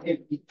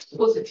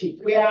positive,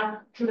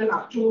 where children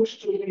are told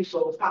stories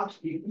of how to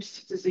be good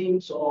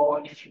citizens,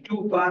 or if you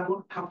do bad,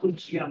 what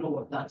happens to you and all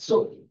of that.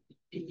 So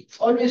it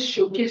always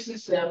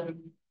showcases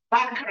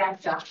bad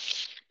character,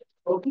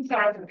 or good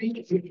character being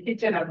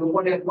educated and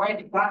rewarded, why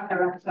the bad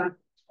character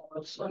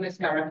or dishonest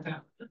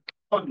character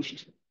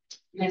punished.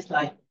 Next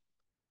slide.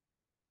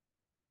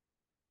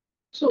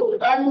 So we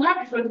have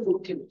different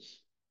folk tales.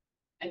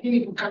 I think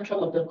you can capture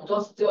all of them.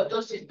 Just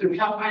we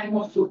have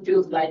animal folk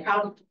tales like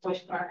how to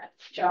touch a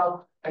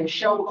child and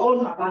show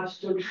all about the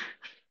story.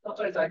 Not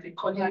always like the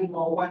corny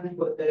animal one,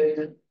 but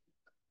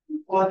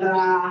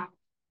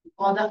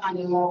other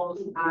animals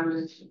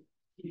and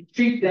he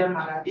treat them,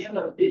 and at the end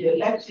of the day, they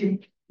left him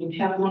in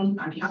heaven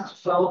and he had to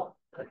fall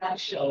that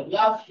shell. We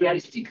have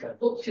realistic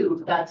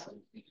folktales that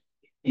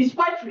is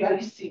quite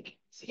realistic.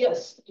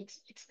 Yes, it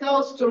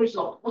tells stories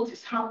of what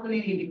is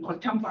happening in the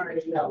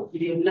contemporary world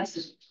with a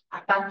lesson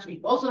attached to it.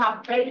 We also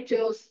have fairy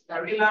tales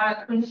that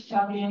realize Prince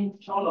Charming,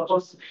 which all of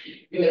us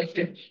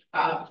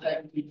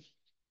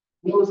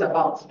knows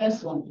about.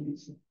 First one,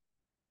 please.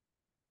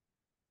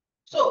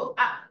 So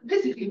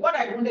basically, what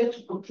I wanted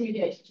to portray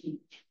here is to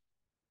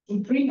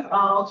bring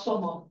about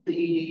some of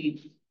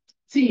the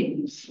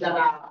themes that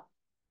are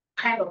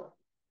kind of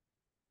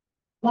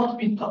not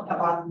being talked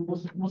about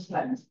most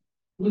times.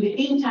 With the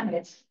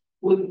internet,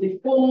 with the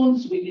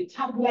phones, with the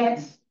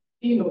tablets,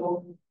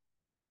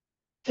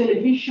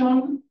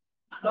 television,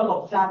 and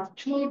all of that,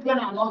 children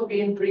are not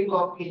being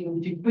brought up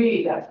in the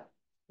way that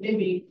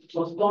maybe it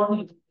was done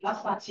in the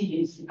last 30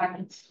 years,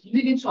 and it's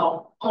leading to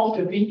our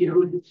culture being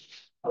eroded.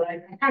 All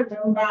right, I can't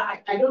remember,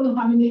 I don't know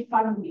how many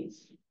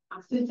families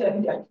are still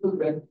telling their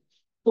children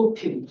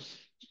folktales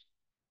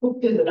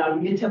that are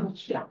related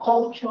to their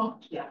culture,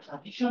 to their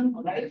tradition,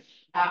 all right?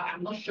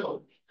 I'm not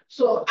sure.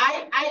 So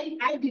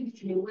I did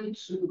it in a way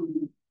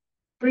to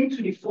bring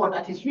to the fore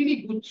that it's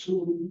really good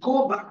to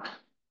go back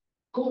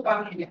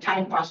in the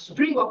time past to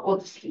bring up all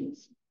these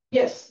things.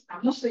 Yes,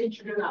 I'm not saying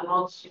children are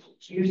not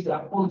to use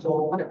their phones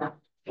or whatever,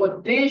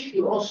 but they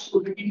should also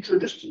be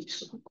introduced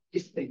to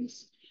these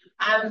things.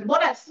 And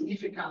what are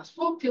significance?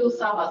 Folktales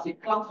serve as a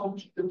platform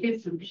to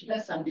showcase the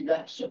richness and the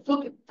diversity.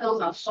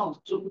 Folktales and songs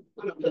to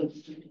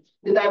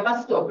the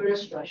diversity of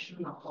various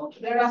traditional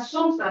culture. There are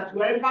songs that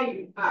wherever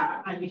you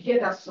are and you hear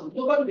that song,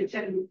 nobody will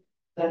tell you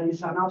that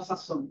it's an Hausa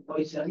song or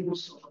it's a Igbo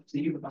song or it's a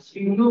Yoruba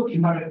song. You know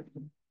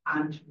invariably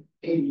and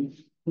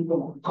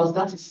because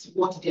that is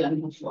what they are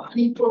known for. And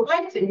it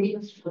provides a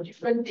means for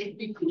different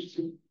ethnic groups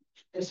to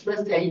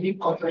express their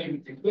unique cultural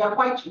heritage. We are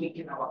quite unique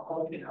in our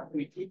culture and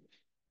ability.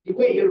 The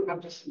way Yoruba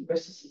person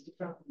versus is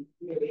different from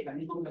the way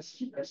an Igbo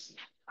person versus,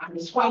 and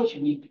it's quite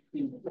unique,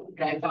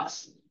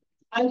 diverse.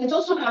 And it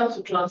also helps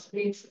to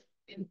transmit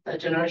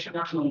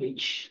intergenerational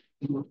knowledge,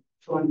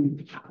 from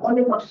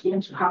only what's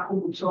going to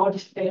happen with all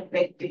these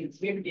perfect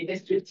things. Maybe the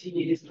next 20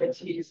 years,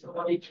 30 years, or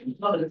not the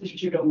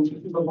children will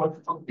think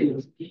about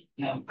cocktails,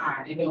 and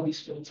all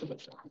these things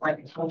quite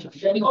important.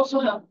 Then it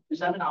also helps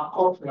preserving our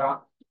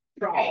cultural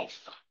pride,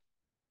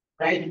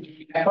 right?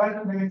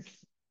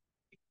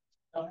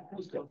 So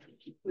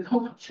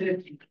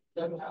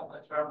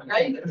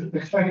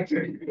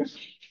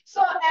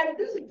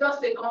this is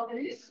just a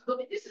complete.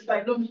 This is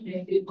by no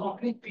means a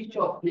complete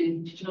picture of the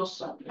indigenous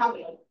song.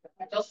 I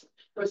just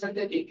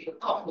presented a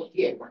couple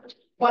here,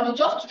 but it's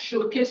just to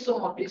showcase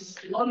some of these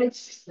knowledge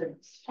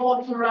systems,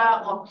 cultural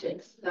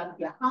objects that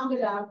we are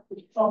handed out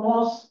from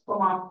us,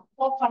 from our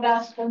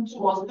forefathers, come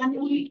to us, and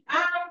we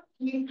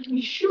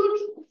should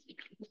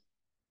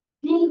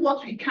do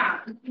what we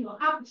can,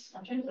 have this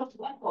agenda to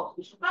work out,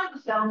 to pass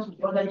this down to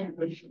the other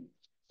generation.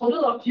 For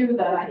those of you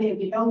that are here,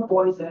 the young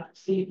boys that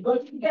say,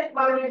 but you get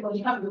married or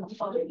you have your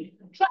family,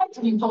 try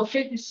to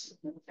inculcate this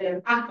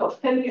act of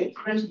telling your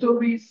different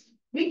stories,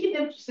 making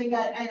them to sing.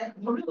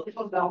 For those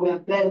of us that were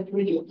there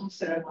during the open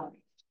ceremony,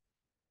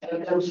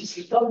 there was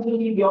this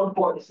lovely young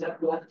boys that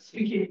were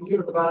speaking in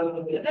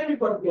Yoruba, and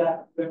everybody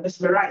were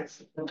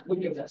mesmerized when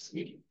they were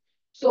speaking.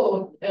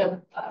 So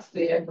that's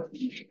the end of the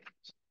video.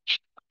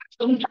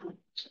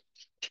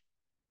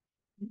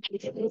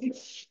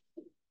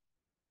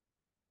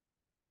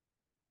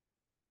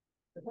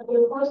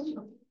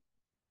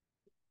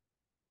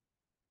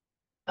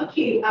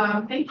 Okay,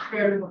 thank you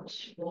very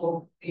much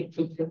for the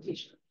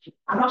presentation.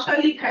 I'm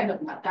actually kind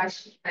of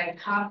attached, I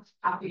have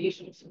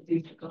affiliations with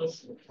this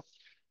because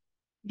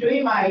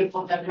during my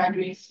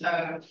undergraduate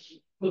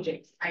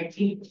project, I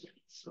did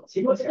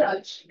musical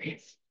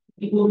instruments,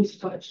 Igbo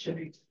musical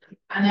instruments,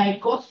 and I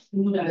got to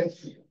know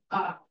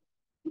that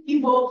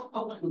Igbo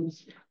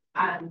folklores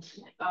and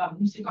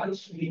musical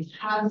instruments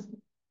has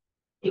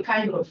a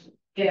kind of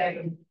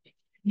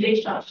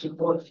relationship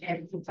or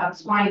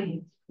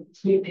intertwining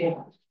between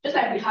them. Just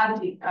like we had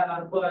the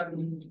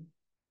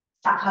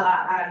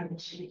Sakala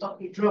and we talked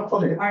the drum for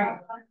the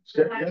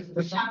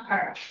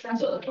Shankara. And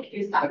so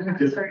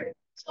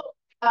So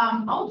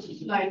I want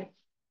to like,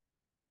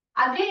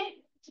 are there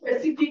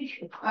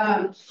specific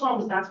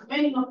songs that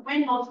when not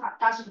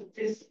attached to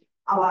this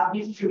our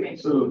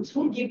instruments, so it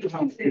will give the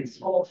sense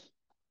of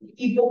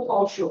Igbo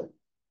culture?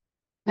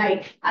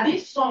 Like, are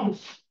these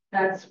songs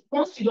that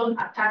once you don't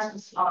attach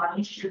this our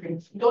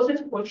instruments, it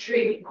doesn't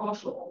portray the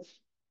culture of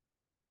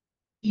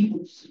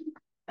Igbos?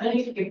 I don't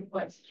know if you get the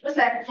point. Just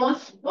like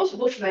once you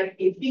go to like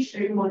a big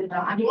ceremony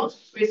now and you want to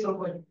praise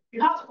somebody,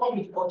 you have to come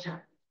with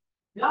culture.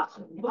 You have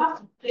to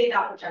play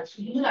that culture.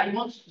 So you know that you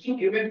want to give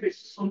a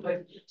reference to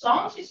somebody. So I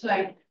want you to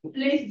like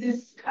place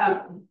this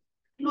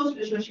close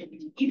relationship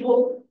with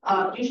Igbo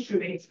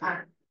instruments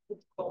and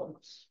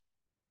performance.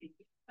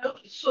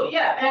 Okay, so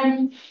yeah,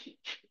 when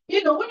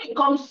it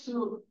comes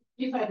to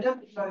if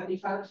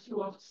I still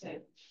want to say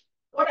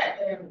when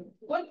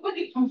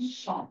it comes to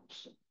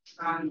songs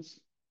and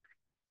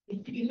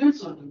It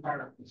depends on the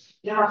environment.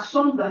 There are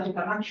some that you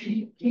can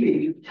actually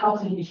play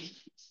without any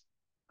issues.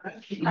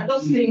 Right? You can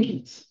just think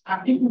it,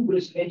 and people will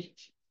respect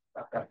it.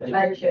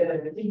 Like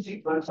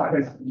music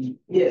concerts.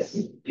 Yes,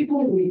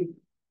 people will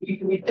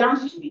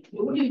dance to it. They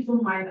wouldn't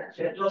even mind that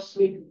you're just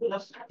saying,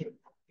 just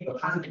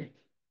angry.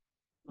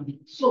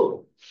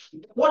 So,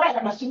 what I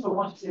understand from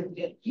what you said,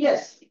 that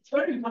yes, it's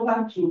very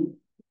important to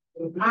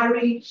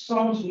marry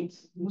songs with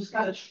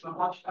musical instrument,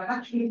 but you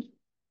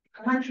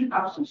can actually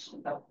have some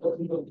song that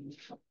doesn't go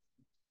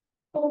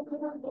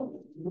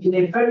in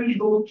a very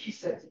low key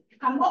setting. You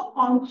cannot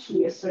come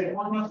to a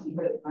ceremonial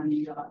event and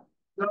you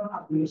don't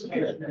have musical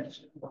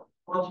instruments.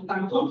 But you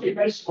can come to a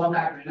very small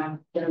arena.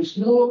 There is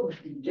no,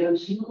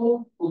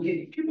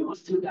 okay, people will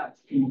still dance.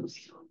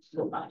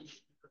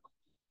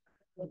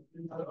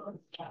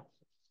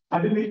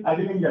 I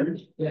didn't hear you.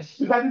 Yes.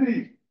 Yeah,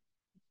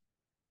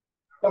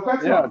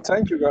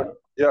 thank you.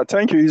 Yeah,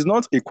 thank you. It's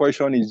not a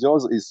question, it's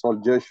just a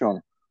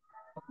suggestion.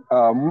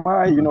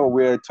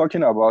 We're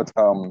talking about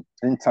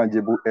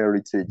intangible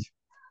heritage,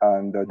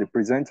 and the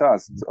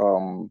presenters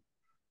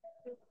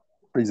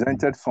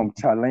presented some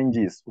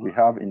challenges we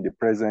have in the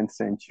present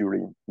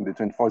century, in the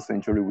 21st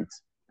century with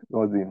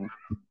Godin.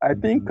 I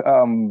think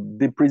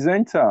the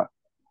presenter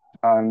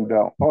and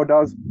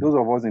others, those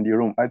of us in the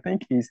room, I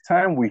think it's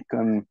time we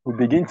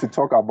begin to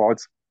talk about,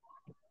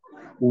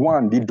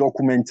 one, the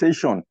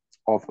documentation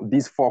of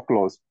these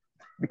folklores.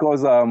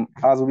 Because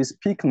as we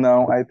speak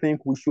now, I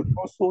think we should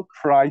also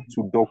try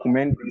to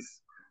document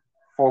this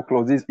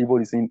folklore, this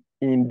evolution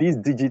in this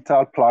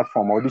digital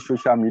platform or this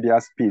social media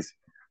space,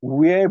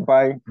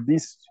 whereby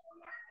this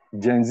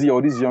Gen Z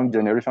or this young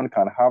generation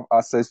can have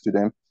access to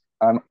them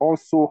and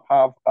also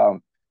have,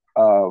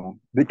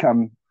 they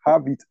can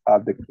have it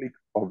at the click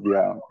of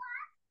their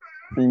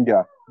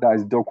finger. That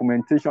is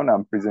documentation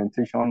and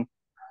presentation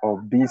of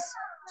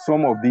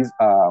some of these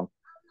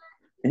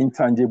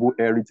intangible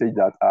heritage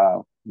that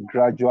are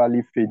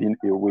gradually fading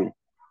away.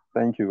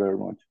 Thank you very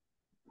much.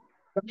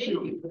 Thank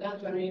you.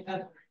 That's very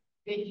thank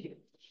you.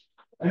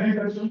 Any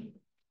question?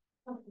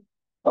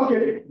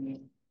 Okay.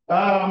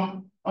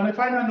 On a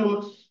final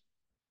note,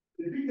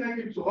 a big thank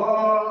you to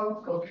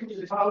all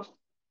contributors out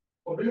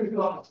for being with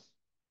us.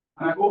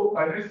 And I hope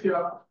by next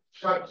year,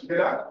 shall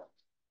together.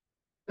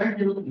 Thank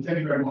you. Thank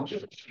you very much.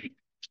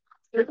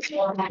 It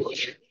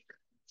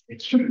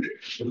should.